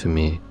boring into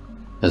me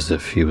as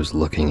if he was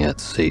looking at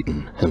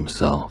Satan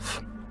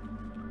himself.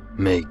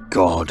 "May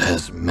God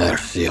have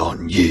mercy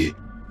on you,"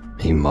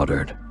 he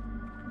muttered.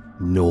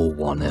 "No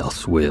one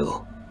else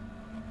will."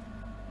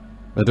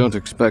 I don't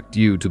expect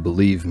you to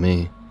believe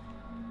me.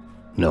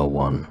 No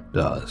one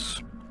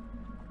does.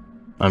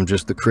 I'm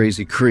just the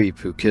crazy creep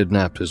who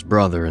kidnapped his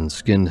brother and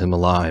skinned him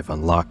alive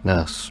on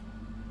Lochness.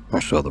 Or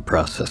so the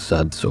press has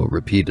said so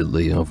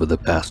repeatedly over the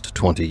past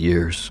 20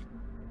 years.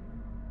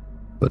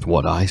 But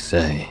what I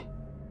say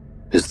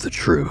is the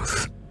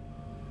truth.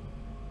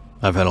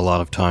 I've had a lot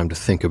of time to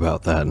think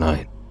about that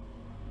night,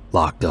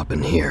 locked up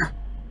in here.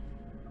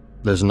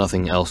 There's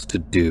nothing else to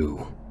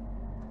do,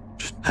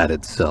 just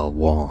padded cell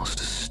walls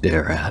to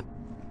stare at,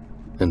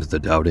 and the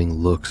doubting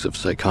looks of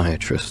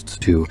psychiatrists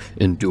to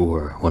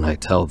endure when I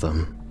tell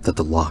them that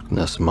the Loch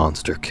Ness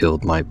monster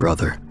killed my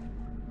brother.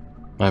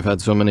 I've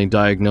had so many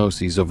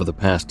diagnoses over the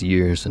past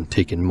years and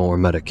taken more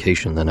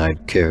medication than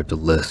I'd care to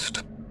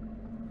list.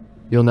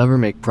 You'll never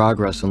make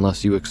progress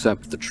unless you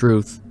accept the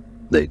truth,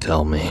 they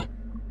tell me,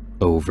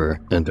 over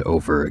and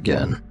over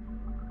again.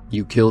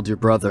 You killed your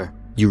brother,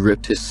 you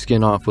ripped his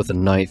skin off with a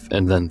knife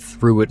and then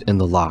threw it in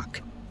the loch.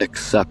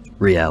 Accept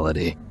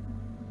reality.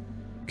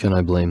 Can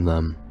I blame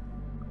them?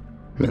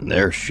 In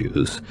their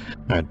shoes,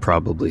 I'd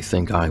probably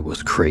think I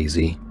was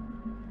crazy.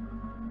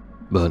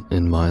 But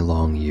in my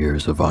long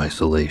years of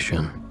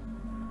isolation,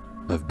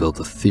 I've built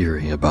a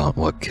theory about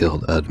what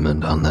killed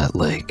Edmund on that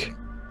lake.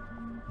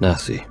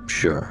 Nessie,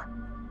 sure.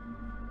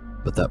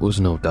 But that was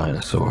no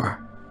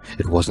dinosaur.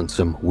 It wasn't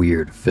some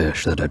weird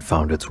fish that had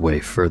found its way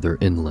further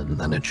inland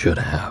than it should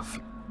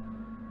have.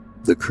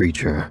 The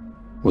creature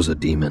was a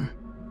demon.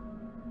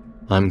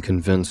 I'm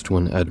convinced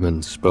when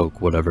Edmund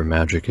spoke whatever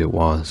magic it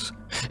was,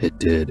 it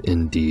did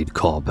indeed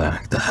call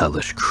back the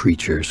hellish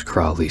creatures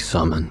Crowley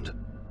summoned.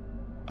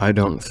 I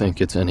don't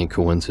think it's any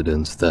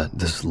coincidence that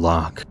this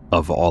loch,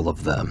 of all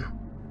of them,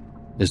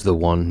 is the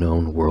one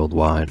known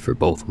worldwide for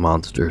both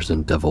monsters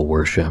and devil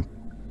worship.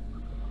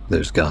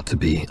 There's got to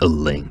be a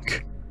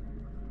link.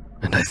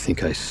 And I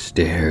think I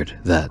stared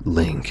that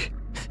link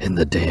in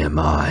the damn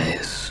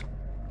eyes.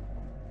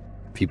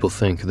 People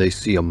think they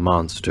see a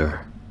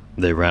monster.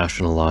 They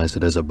rationalize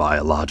it as a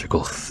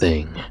biological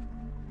thing,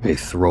 a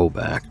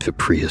throwback to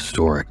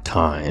prehistoric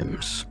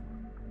times.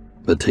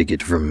 But take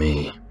it from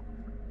me,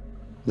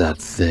 that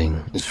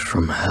thing is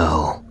from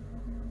hell.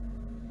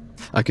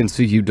 I can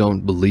see you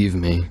don't believe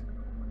me.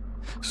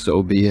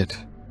 So be it.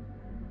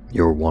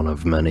 You're one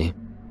of many.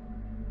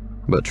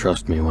 But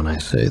trust me when I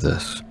say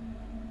this.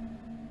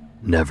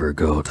 Never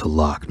go to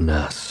Loch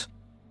Ness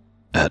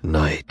at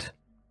night.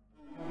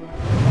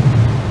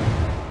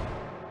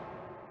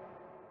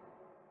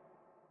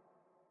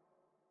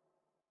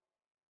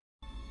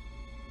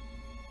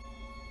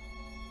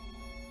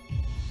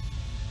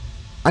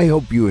 I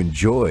hope you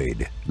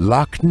enjoyed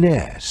Loch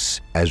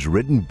Ness, as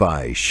written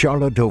by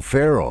Charlotte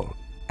O'Farrell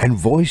and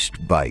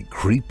voiced by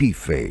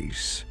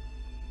Creepyface.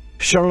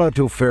 Charlotte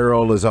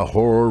O'Farrell is a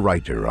horror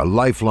writer, a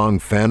lifelong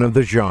fan of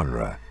the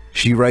genre.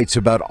 She writes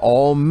about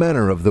all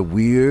manner of the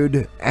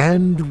weird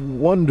and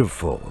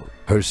wonderful.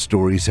 Her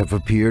stories have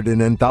appeared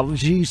in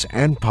anthologies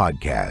and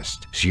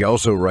podcasts. She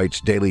also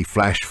writes daily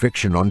flash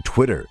fiction on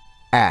Twitter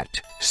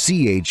at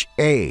CHAOFarrell,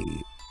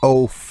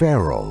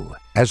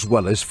 as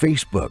well as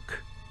Facebook.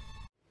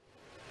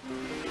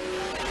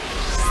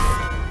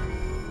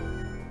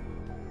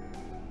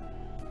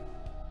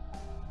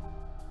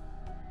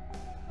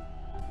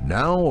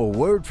 Now a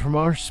word from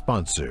our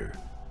sponsor,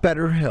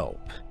 BetterHelp.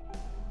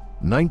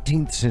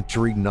 19th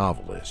century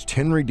novelist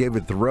Henry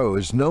David Thoreau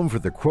is known for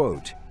the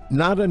quote,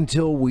 "Not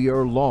until we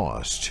are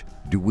lost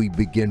do we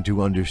begin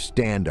to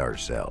understand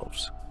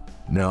ourselves."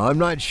 Now, I'm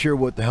not sure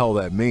what the hell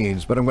that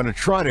means, but I'm going to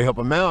try to help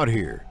him out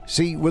here.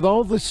 See, with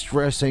all the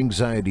stress,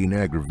 anxiety, and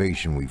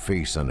aggravation we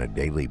face on a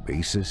daily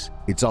basis,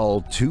 it's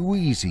all too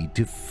easy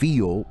to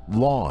feel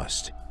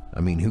lost. I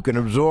mean, who can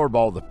absorb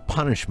all the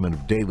punishment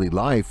of daily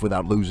life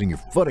without losing your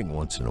footing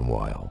once in a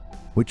while?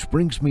 Which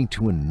brings me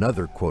to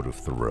another quote of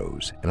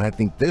Thoreau's, and I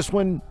think this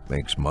one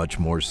makes much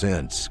more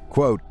sense.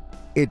 Quote,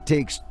 "It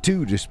takes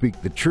two to speak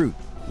the truth,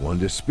 one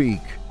to speak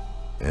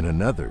and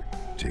another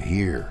to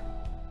hear."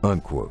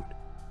 Unquote.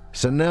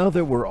 So now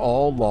that we're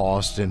all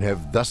lost and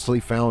have thusly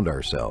found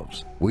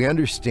ourselves, we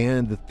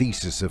understand the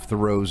thesis of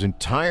Thoreau's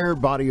entire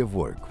body of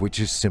work, which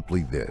is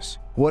simply this.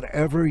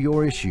 Whatever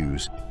your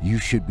issues, you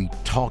should be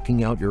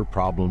talking out your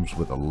problems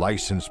with a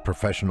licensed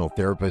professional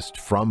therapist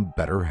from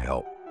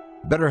BetterHelp.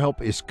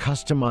 BetterHelp is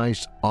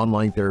customized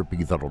online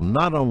therapy that'll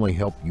not only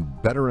help you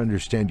better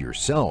understand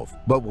yourself,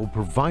 but will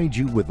provide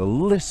you with a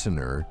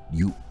listener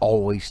you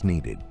always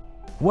needed.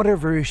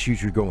 Whatever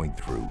issues you're going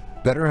through,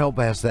 BetterHelp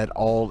has that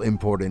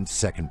all-important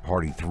second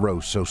party Thoreau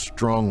so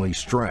strongly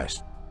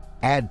stressed.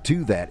 Add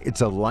to that,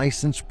 it's a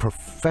licensed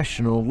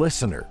professional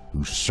listener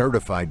who's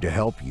certified to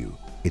help you.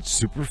 It's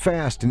super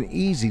fast and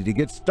easy to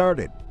get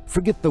started.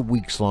 Forget the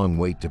weeks-long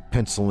wait to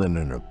pencil in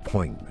an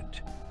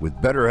appointment.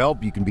 With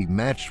BetterHelp, you can be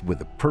matched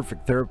with a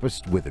perfect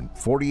therapist within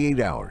 48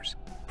 hours.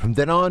 From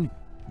then on,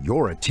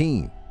 you're a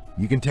team.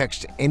 You can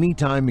text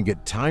anytime and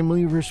get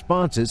timely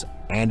responses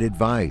and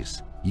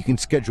advice. You can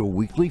schedule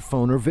weekly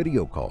phone or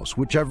video calls,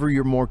 whichever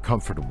you're more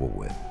comfortable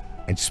with.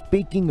 And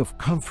speaking of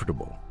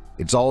comfortable,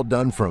 it's all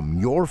done from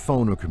your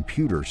phone or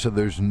computer, so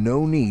there's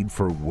no need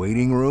for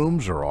waiting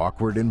rooms or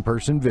awkward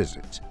in-person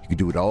visits. You can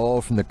do it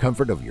all from the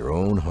comfort of your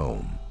own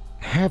home.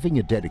 Having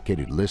a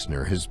dedicated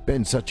listener has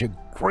been such a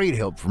great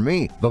help for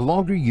me. The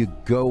longer you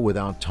go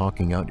without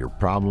talking out your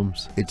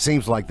problems, it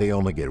seems like they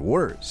only get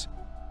worse.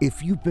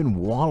 If you've been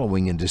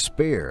wallowing in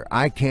despair,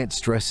 I can't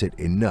stress it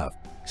enough.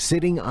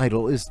 Sitting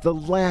idle is the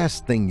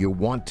last thing you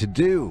want to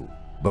do.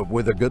 But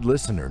with a good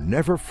listener,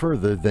 never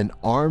further than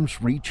arm's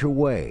reach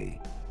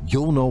away,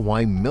 you'll know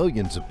why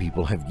millions of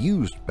people have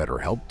used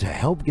BetterHelp to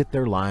help get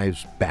their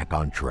lives back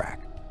on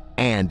track.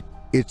 And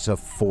it's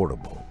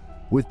affordable.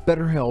 With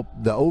BetterHelp,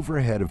 the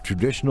overhead of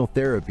traditional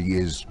therapy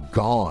is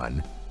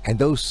gone, and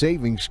those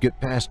savings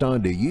get passed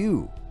on to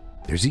you.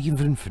 There's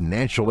even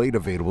financial aid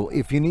available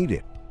if you need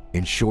it.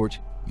 In short,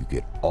 you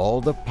get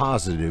all the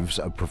positives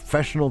of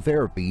professional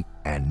therapy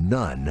and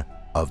none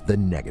of the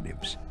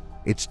negatives.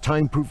 It's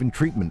time-proven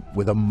treatment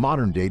with a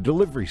modern-day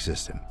delivery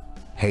system.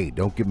 Hey,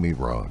 don't get me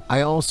wrong.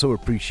 I also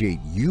appreciate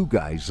you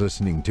guys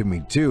listening to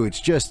me too.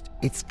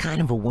 It's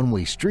kind of a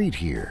one-way street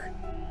here.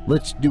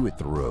 Let's do it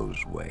the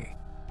Rose way.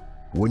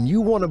 When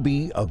you want to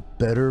be a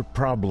better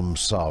problem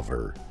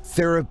solver,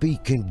 therapy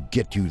can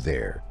get you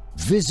there.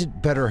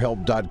 Visit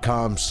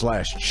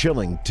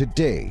BetterHelp.com/chilling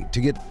today to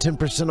get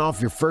 10%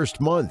 off your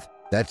first month.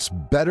 That's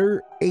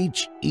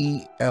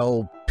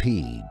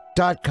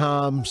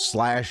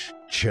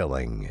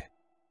BetterHelp.com/chilling.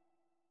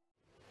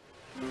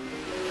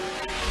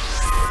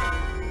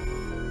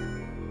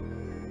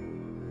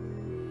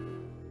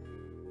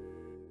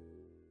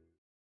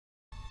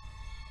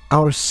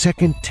 Our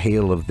second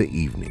tale of the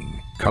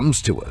evening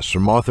comes to us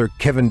from author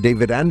Kevin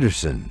David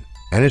Anderson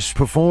and is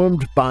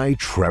performed by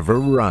Trevor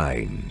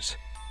Rhines.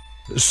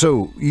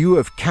 So, you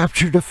have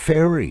captured a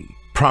fairy,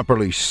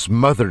 properly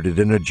smothered it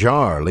in a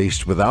jar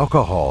laced with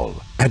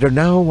alcohol, and are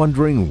now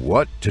wondering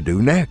what to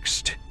do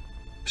next.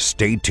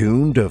 Stay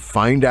tuned to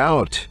find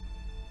out.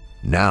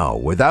 Now,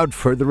 without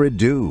further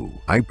ado,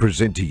 I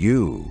present to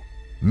you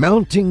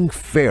Mounting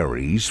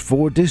Fairies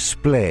for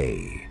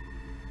Display.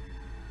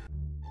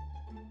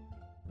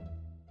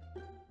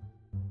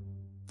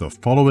 The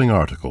following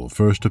article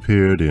first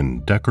appeared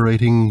in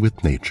Decorating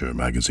with Nature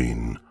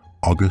magazine,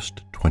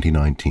 August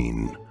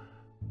 2019.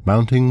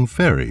 Mounting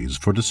Fairies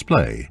for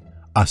Display,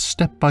 a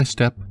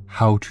step-by-step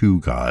how-to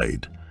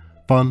guide.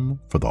 Fun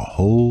for the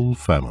whole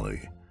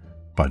family,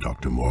 by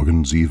Dr.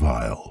 Morgan Z.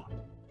 Vile.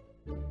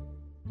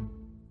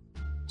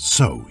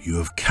 So, you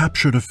have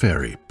captured a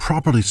fairy,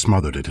 properly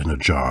smothered it in a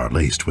jar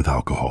laced with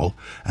alcohol,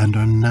 and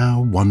are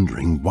now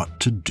wondering what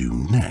to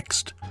do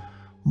next.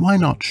 Why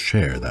not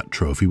share that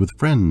trophy with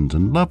friends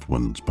and loved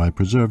ones by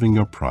preserving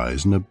your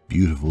prize in a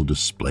beautiful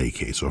display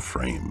case or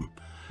frame?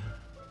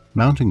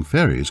 Mounting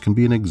fairies can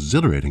be an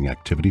exhilarating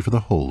activity for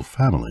the whole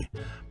family,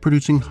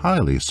 producing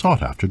highly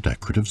sought-after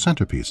decorative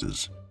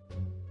centerpieces.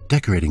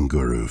 Decorating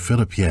guru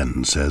Philip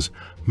Yen says,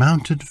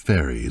 mounted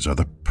fairies are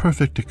the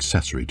perfect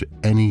accessory to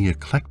any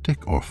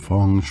eclectic or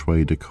feng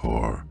shui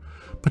decor.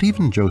 But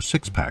even Joe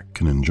Sixpack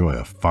can enjoy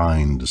a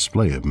fine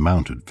display of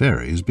mounted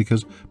fairies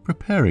because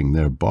preparing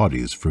their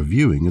bodies for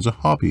viewing is a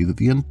hobby that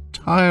the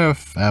entire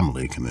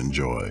family can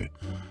enjoy.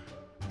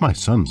 My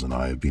sons and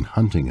I have been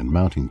hunting and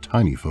mounting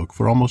tiny folk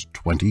for almost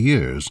 20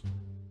 years.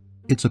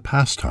 It's a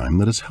pastime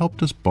that has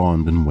helped us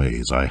bond in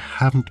ways I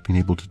haven't been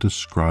able to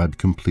describe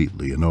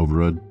completely in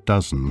over a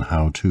dozen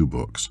how-to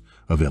books,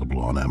 available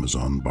on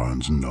Amazon,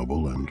 Barnes &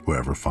 Noble, and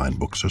wherever fine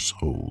books are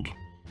sold.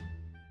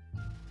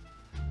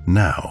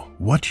 Now,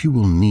 what you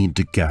will need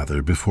to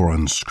gather before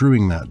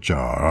unscrewing that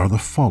jar are the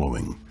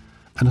following: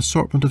 an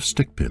assortment of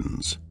stick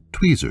pins,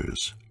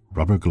 tweezers,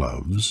 rubber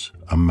gloves,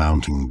 a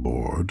mounting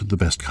board, the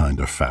best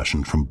kind are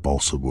fashioned from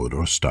balsa wood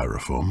or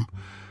styrofoam,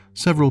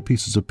 several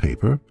pieces of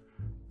paper,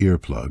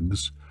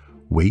 earplugs,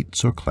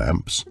 weights or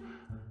clamps,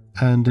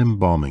 and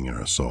embalming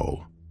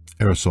aerosol.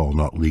 Aerosol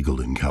not legal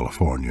in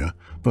California,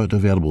 but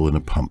available in a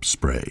pump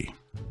spray.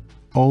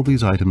 All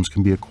these items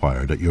can be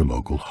acquired at your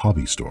local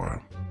hobby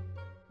store.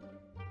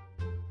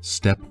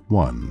 Step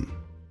 1.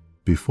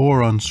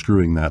 Before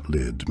unscrewing that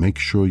lid, make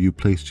sure you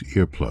place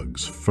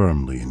earplugs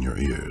firmly in your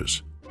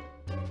ears.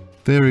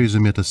 Fairies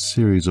emit a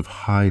series of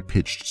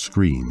high-pitched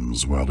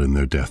screams while in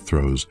their death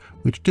throes,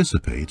 which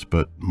dissipate,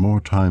 but more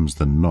times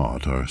than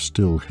not are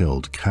still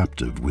held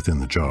captive within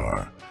the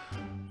jar.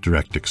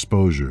 Direct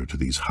exposure to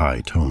these high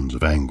tones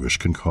of anguish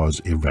can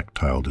cause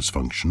erectile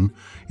dysfunction,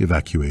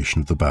 evacuation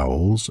of the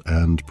bowels,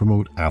 and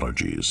promote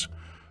allergies.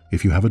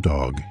 If you have a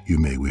dog, you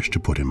may wish to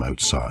put him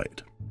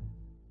outside.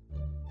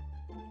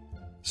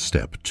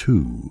 Step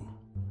 2.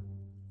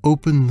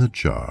 Open the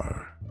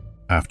jar.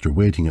 After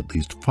waiting at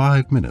least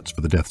 5 minutes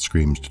for the death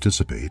screams to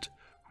dissipate,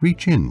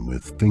 reach in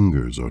with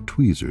fingers or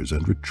tweezers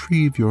and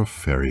retrieve your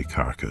fairy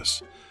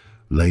carcass.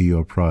 Lay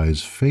your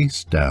prize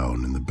face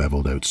down in the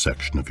beveled out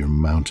section of your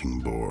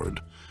mounting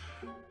board.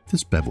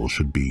 This bevel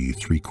should be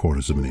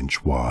 3/4 of an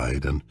inch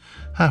wide and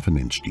 1/2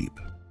 inch deep.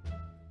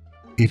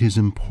 It is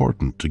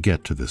important to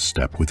get to this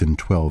step within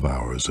 12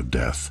 hours of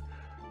death.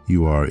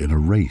 You are in a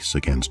race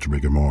against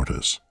rigor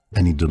mortis.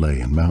 Any delay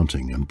in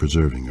mounting and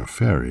preserving your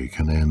fairy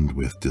can end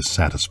with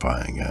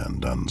dissatisfying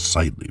and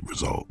unsightly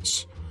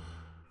results.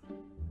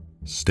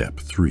 Step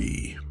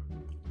 3.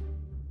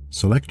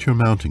 Select your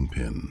mounting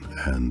pin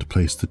and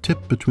place the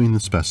tip between the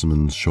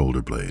specimen's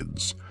shoulder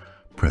blades.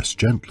 Press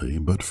gently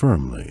but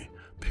firmly,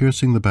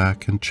 piercing the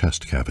back and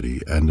chest cavity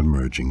and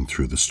emerging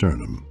through the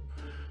sternum.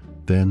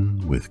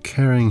 Then, with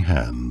caring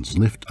hands,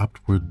 lift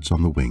upwards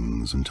on the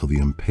wings until the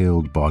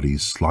impaled body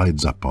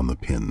slides up on the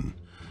pin,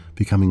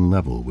 becoming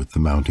level with the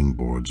mounting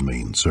board's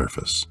main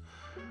surface.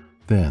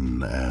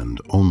 Then, and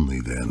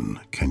only then,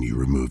 can you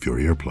remove your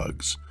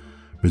earplugs.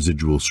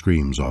 Residual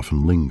screams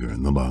often linger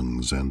in the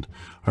lungs and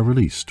are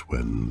released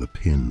when the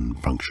pin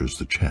punctures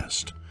the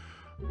chest.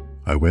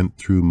 I went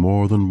through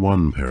more than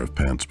one pair of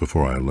pants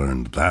before I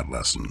learned that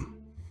lesson.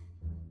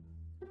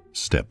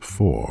 Step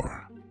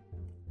 4.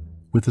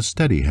 With a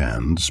steady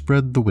hand,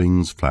 spread the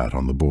wings flat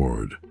on the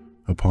board.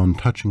 Upon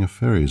touching a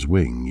fairy's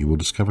wing, you will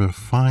discover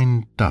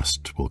fine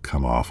dust will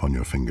come off on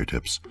your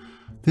fingertips.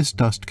 This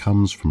dust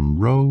comes from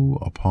row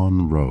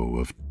upon row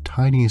of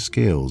tiny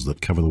scales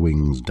that cover the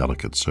wing's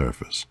delicate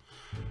surface.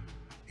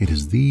 It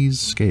is these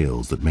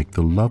scales that make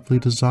the lovely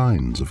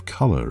designs of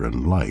color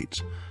and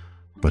light,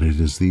 but it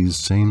is these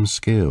same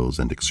scales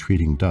and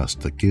excreting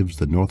dust that gives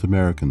the North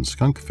American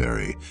skunk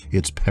fairy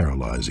its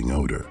paralyzing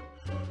odor.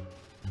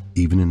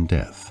 Even in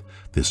death,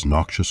 this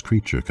noxious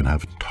creature can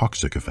have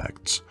toxic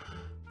effects.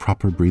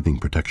 Proper breathing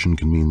protection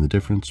can mean the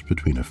difference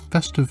between a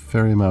festive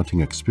fairy mounting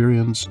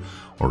experience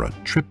or a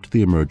trip to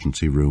the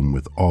emergency room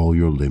with all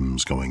your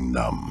limbs going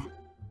numb.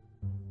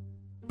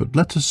 But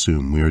let's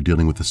assume we are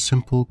dealing with a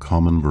simple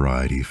common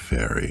variety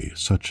fairy,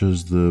 such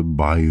as the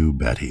Bayou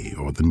Betty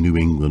or the New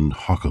England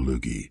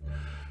Hockaloogie.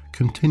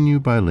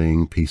 Continue by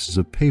laying pieces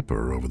of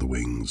paper over the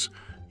wings,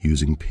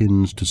 using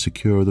pins to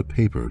secure the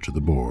paper to the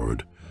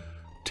board.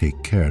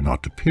 Take care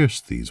not to pierce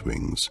these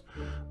wings.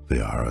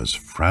 They are as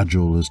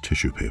fragile as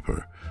tissue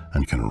paper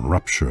and can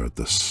rupture at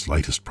the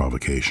slightest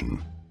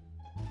provocation.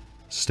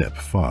 Step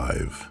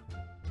 5.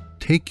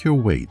 Take your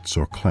weights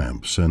or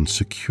clamps and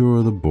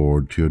secure the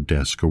board to your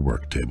desk or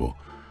work table.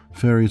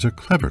 Fairies are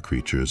clever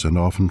creatures and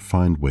often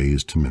find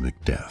ways to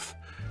mimic death,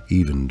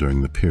 even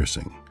during the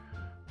piercing.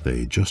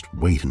 They just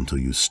wait until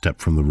you step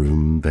from the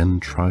room,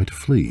 then try to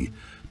flee,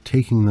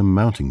 taking the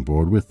mounting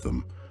board with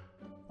them.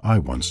 I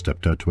once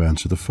stepped out to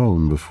answer the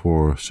phone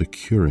before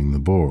securing the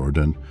board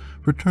and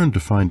returned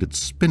to find it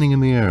spinning in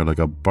the air like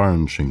a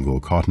barn shingle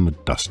caught in a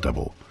dust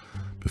devil.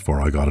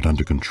 Before I got it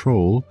under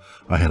control,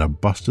 I had a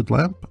busted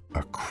lamp,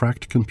 a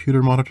cracked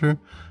computer monitor,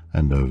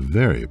 and a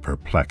very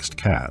perplexed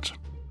cat.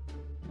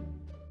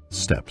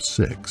 Step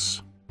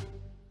 6.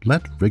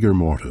 Let rigor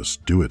mortis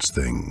do its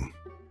thing.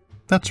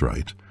 That's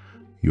right.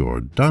 You're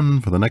done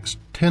for the next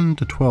 10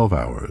 to 12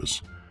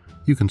 hours.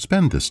 You can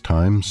spend this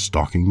time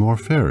stalking more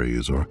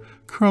fairies or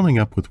curling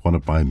up with one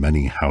of my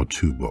many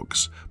how-to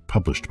books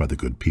published by the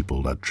good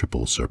people at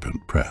Triple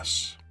Serpent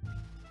Press.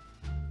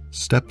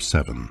 Step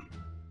 7.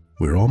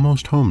 We're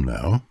almost home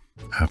now.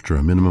 After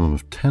a minimum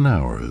of 10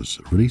 hours,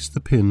 release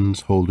the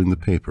pins holding the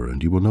paper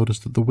and you will notice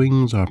that the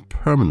wings are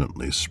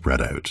permanently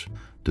spread out,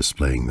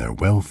 displaying their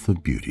wealth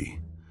of beauty.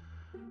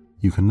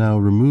 You can now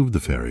remove the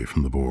fairy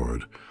from the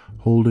board,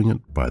 holding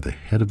it by the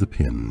head of the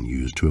pin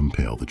used to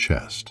impale the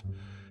chest.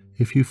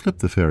 If you flip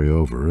the fairy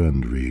over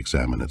and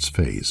re-examine its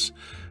face,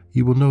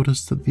 you will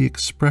notice that the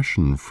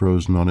expression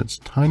frozen on its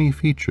tiny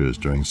features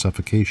during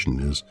suffocation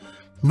is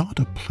not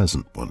a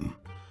pleasant one.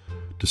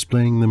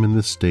 Displaying them in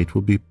this state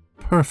will be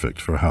perfect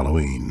for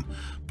Halloween,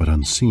 but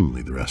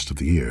unseemly the rest of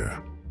the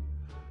year.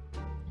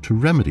 To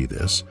remedy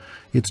this,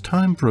 it's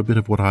time for a bit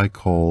of what I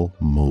call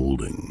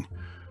molding.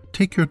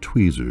 Take your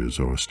tweezers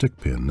or stick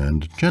pin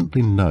and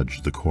gently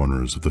nudge the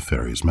corners of the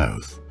fairy's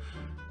mouth.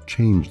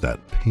 Change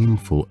that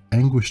painful,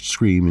 anguished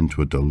scream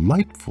into a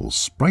delightful,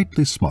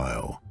 sprightly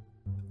smile.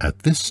 At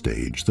this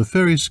stage, the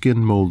fairy's skin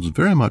molds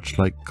very much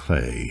like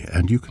clay,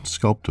 and you can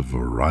sculpt a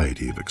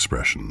variety of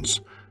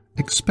expressions.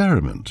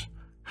 Experiment.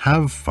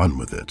 Have fun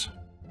with it.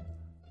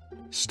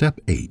 Step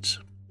 8.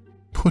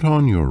 Put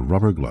on your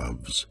rubber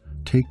gloves,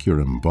 take your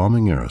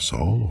embalming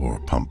aerosol or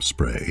pump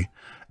spray,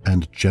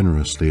 and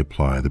generously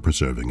apply the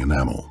preserving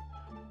enamel.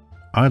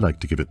 I like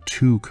to give it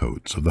 2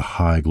 coats of the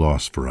high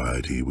gloss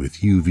variety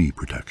with UV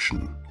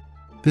protection.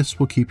 This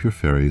will keep your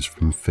fairies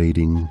from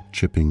fading,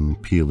 chipping,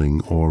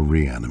 peeling, or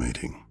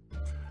reanimating.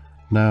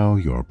 Now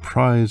your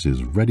prize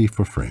is ready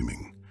for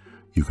framing.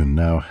 You can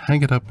now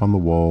hang it up on the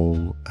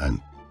wall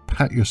and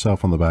pat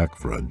yourself on the back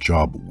for a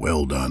job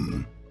well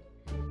done.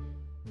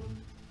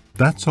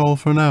 That's all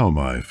for now,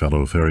 my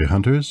fellow fairy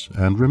hunters,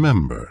 and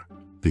remember,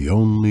 the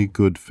only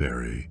good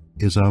fairy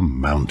is a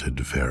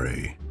mounted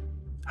fairy.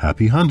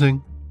 Happy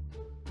hunting!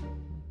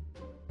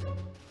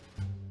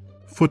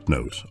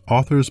 Footnote,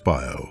 author's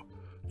bio.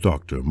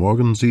 Dr.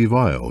 Morgan Z.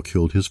 Weil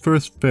killed his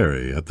first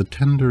fairy at the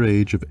tender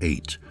age of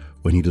 8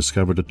 when he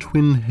discovered a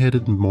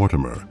twin-headed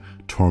Mortimer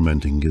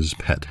tormenting his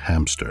pet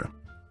hamster.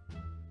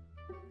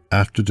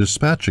 After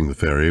dispatching the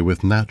fairy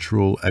with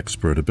natural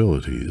expert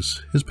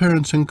abilities, his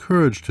parents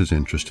encouraged his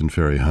interest in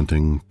fairy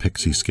hunting,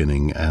 pixie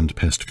skinning, and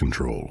pest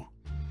control.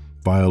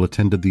 Vial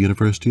attended the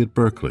university at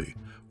Berkeley,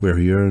 where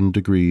he earned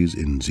degrees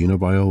in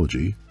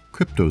xenobiology,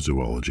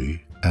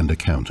 cryptozoology, and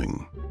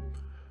accounting.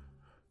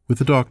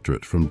 With a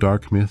doctorate from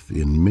Dartmouth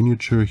in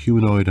miniature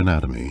humanoid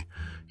anatomy,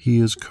 he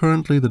is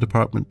currently the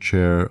department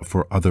chair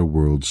for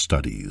Otherworld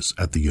Studies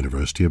at the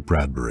University of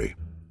Bradbury.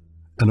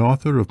 An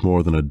author of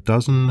more than a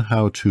dozen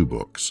how-to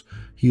books,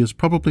 he is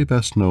probably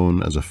best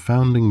known as a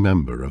founding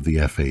member of the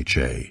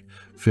FHA,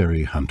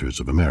 Fairy Hunters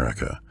of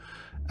America,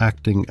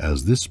 acting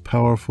as this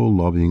powerful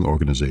lobbying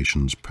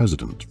organization's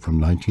president from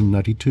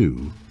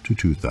 1992 to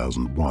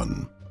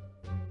 2001.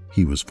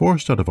 He was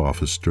forced out of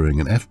office during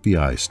an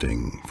FBI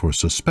sting for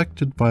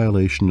suspected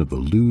violation of the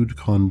Lewd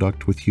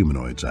Conduct with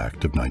Humanoids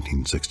Act of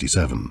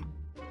 1967.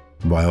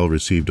 Weil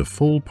received a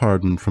full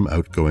pardon from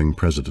outgoing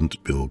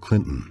President Bill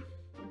Clinton.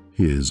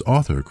 His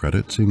author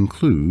credits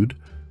include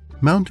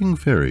Mounting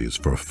Fairies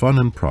for Fun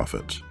and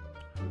Profit,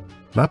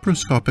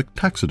 Laparoscopic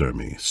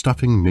Taxidermy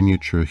Stuffing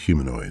Miniature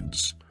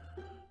Humanoids,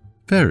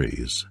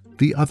 Fairies,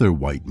 the Other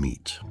White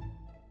Meat,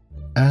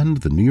 and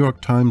the New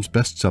York Times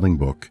best-selling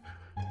book,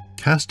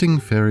 Casting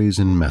Fairies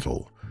in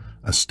Metal,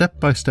 a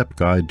step-by-step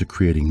guide to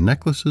creating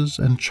necklaces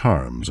and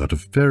charms out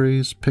of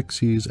fairies,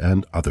 pixies,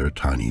 and other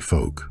tiny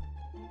folk.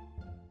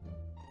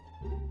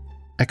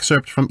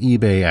 Excerpt from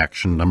eBay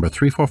Action number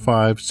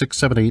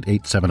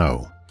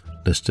 345678870,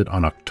 listed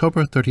on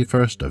October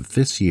 31st of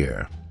this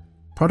year.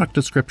 Product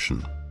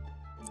description: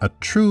 a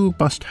true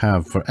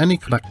must-have for any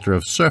collector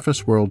of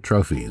Surface World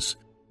trophies.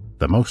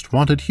 The most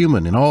wanted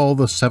human in all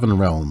the 7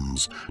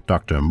 realms,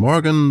 Dr.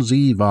 Morgan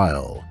Z.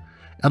 Weil,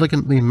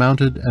 elegantly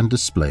mounted and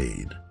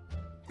displayed.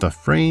 The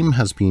frame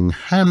has been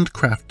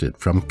handcrafted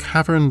from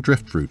cavern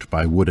driftroot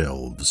by wood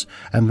elves,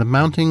 and the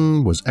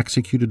mounting was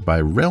executed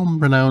by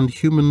realm-renowned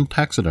human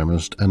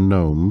taxidermist and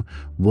gnome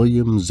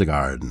William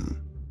Zigarden.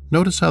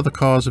 Notice how the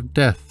cause of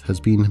death has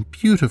been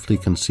beautifully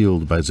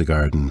concealed by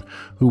Zigarden,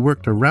 who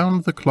worked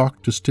around the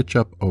clock to stitch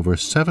up over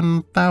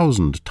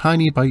 7,000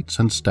 tiny bites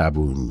and stab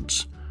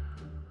wounds.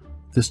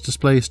 This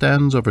display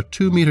stands over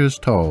 2 meters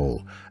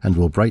tall and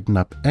will brighten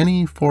up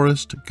any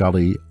forest,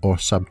 gully, or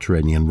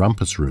subterranean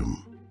rumpus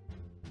room.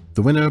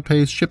 The winner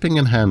pays shipping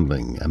and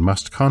handling and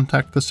must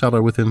contact the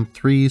seller within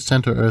 3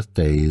 Center Earth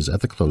days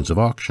at the close of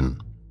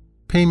auction.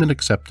 Payment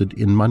accepted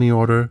in money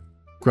order,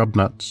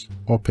 grubnuts,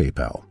 or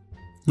PayPal.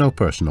 No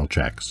personal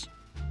checks.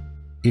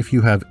 If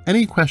you have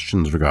any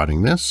questions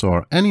regarding this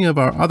or any of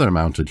our other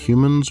mounted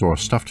humans or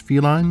stuffed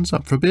felines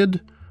up for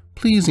bid,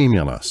 please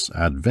email us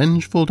at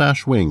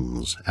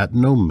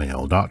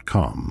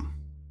vengeful-wings@gnomemail.com.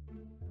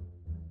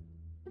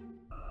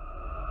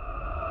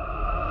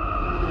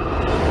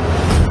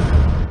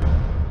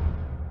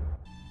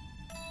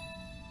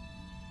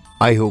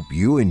 I hope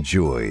you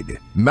enjoyed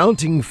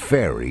Mounting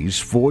Fairies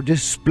for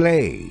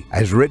Display,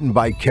 as written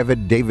by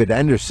Kevin David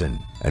Anderson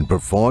and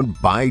performed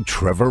by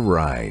Trevor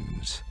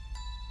Rhines.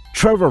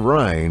 Trevor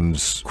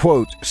Rhines,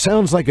 quote,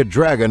 sounds like a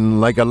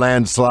dragon, like a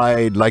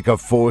landslide, like a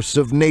force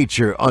of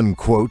nature,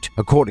 unquote,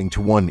 according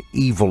to one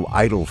Evil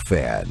Idol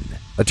fan.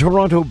 A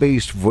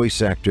Toronto-based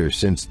voice actor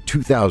since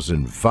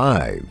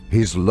 2005,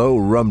 his low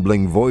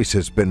rumbling voice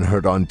has been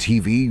heard on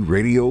TV,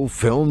 radio,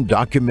 film,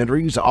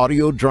 documentaries,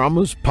 audio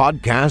dramas,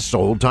 podcasts,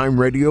 old-time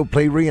radio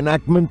play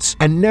reenactments,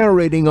 and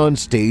narrating on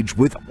stage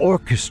with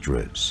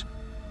orchestras.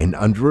 In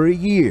under a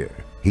year,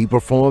 he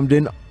performed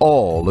in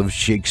all of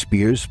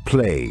Shakespeare's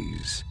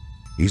plays.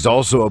 He's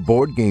also a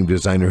board game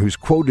designer who's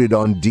quoted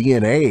on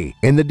DNA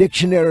in the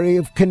Dictionary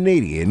of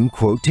Canadian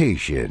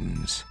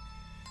Quotations.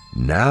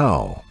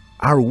 Now,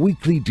 our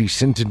weekly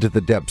descent into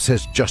the depths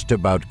has just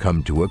about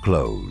come to a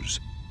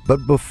close.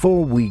 But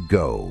before we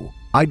go,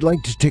 I'd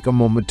like to take a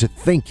moment to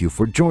thank you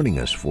for joining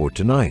us for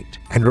tonight,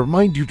 and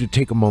remind you to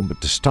take a moment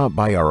to stop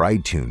by our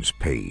iTunes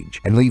page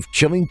and leave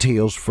Chilling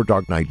Tales for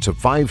Dark Nights a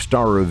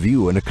 5-star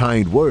review and a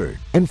kind word,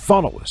 and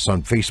follow us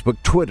on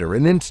Facebook, Twitter,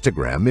 and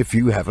Instagram if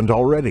you haven't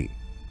already.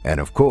 And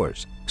of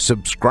course,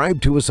 subscribe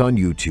to us on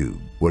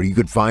YouTube, where you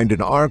could find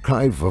an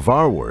archive of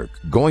our work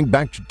going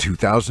back to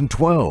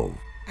 2012.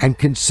 And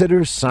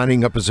consider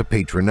signing up as a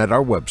patron at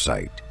our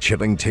website,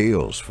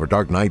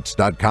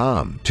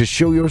 chillingtalesfordarknights.com, to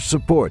show your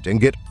support and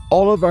get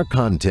all of our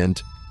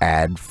content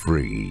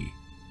ad-free.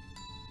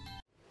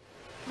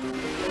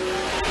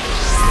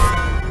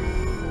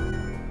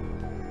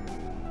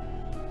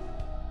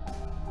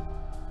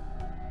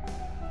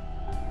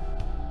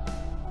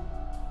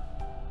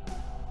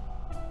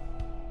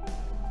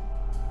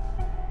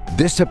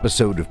 This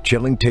episode of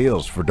Chilling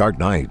Tales for Dark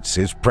Nights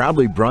is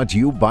proudly brought to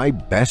you by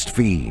Best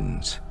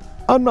Fiends.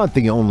 I'm not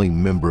the only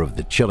member of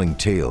the Chilling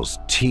Tales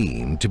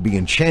team to be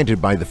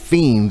enchanted by the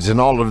fiends and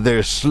all of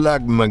their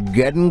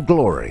slugmageddon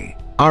glory.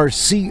 Our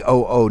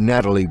COO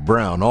Natalie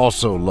Brown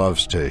also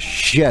loves to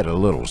shed a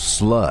little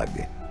slug.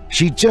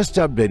 She just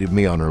updated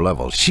me on her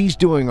level. She's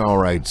doing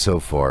alright so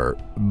far,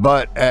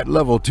 but at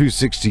level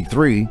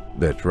 263,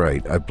 that's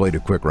right, I played a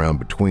quick round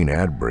between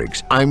ad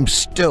breaks, I'm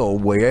still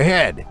way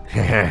ahead.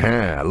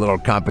 A little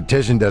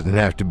competition doesn't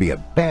have to be a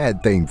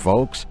bad thing,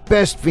 folks.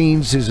 Best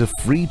Fiends is a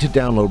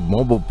free-to-download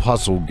mobile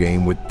puzzle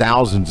game with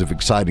thousands of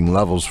exciting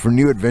levels for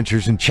new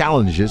adventures and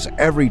challenges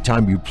every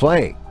time you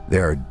play.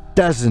 There are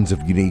dozens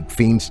of unique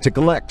fiends to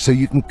collect, so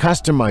you can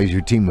customize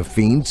your team of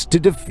fiends to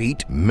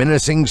defeat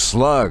menacing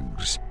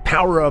slugs.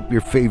 Power up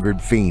your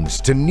favorite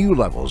fiends to new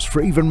levels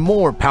for even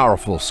more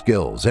powerful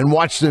skills and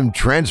watch them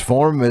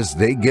transform as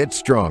they get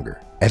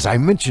stronger. As I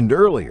mentioned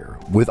earlier,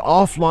 with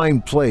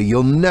offline play,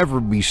 you'll never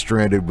be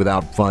stranded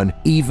without fun,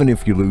 even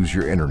if you lose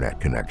your internet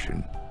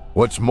connection.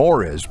 What's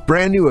more is,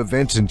 brand new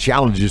events and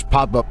challenges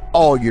pop up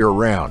all year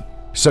round,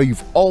 so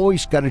you've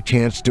always got a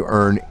chance to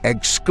earn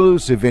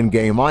exclusive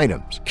in-game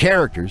items,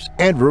 characters,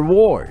 and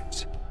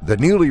rewards. The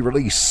newly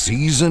released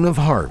Season of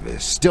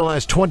Harvest still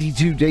has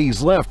 22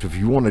 days left if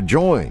you want to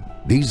join.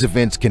 These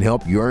events can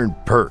help you earn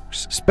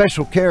perks,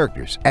 special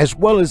characters, as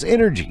well as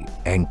energy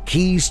and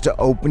keys to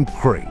open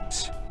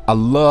crates. I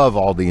love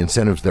all the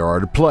incentives there are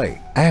to play.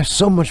 I have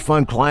so much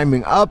fun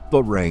climbing up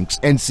the ranks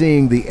and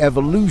seeing the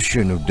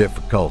evolution of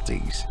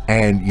difficulties.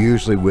 And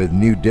usually with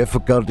new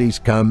difficulties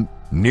come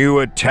new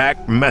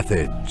attack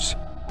methods.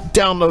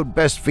 Download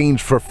Best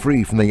Fiends for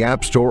free from the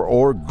App Store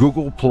or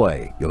Google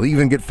Play. You'll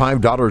even get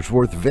 $5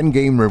 worth of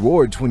in-game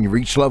rewards when you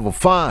reach level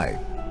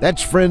 5.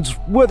 That's friends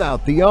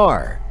without the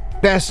R.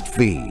 Best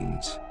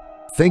Fiends.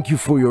 Thank you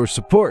for your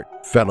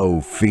support,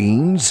 fellow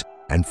fiends,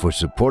 and for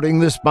supporting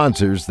the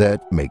sponsors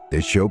that make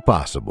this show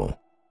possible.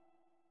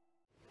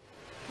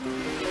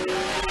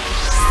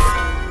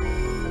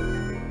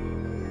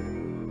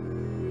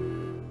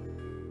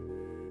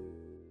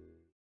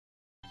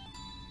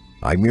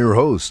 I'm your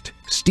host,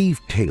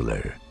 Steve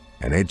Taylor,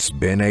 and it's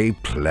been a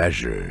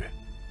pleasure.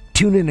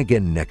 Tune in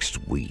again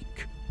next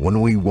week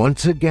when we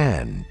once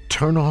again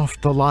turn off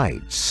the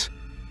lights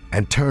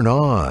and turn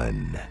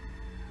on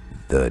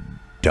the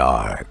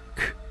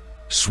dark.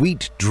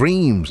 Sweet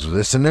dreams,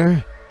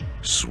 listener.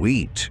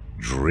 Sweet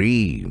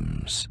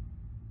dreams.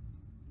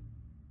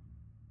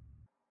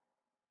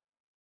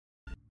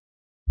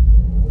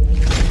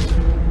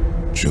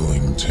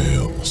 Chilling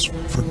tales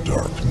for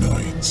dark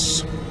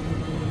nights.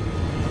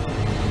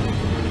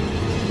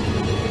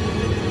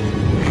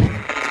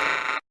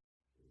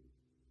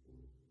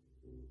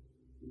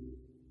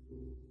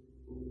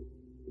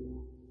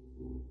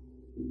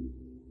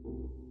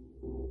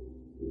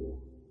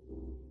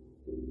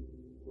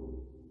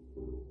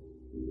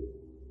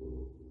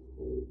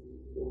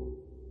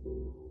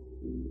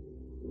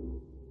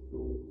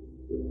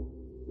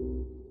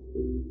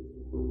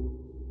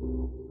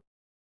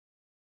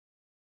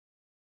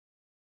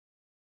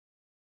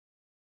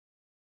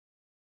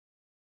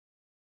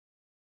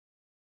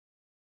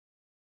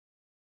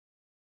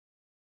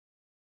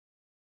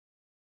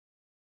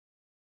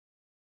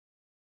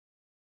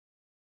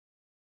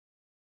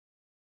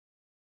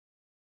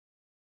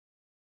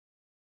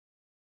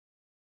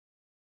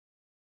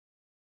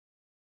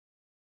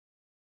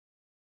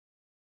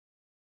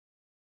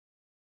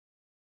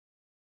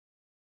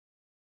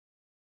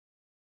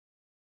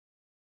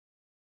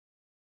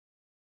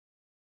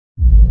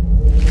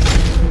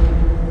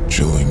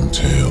 Chilling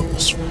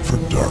tales for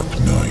dark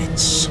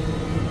nights.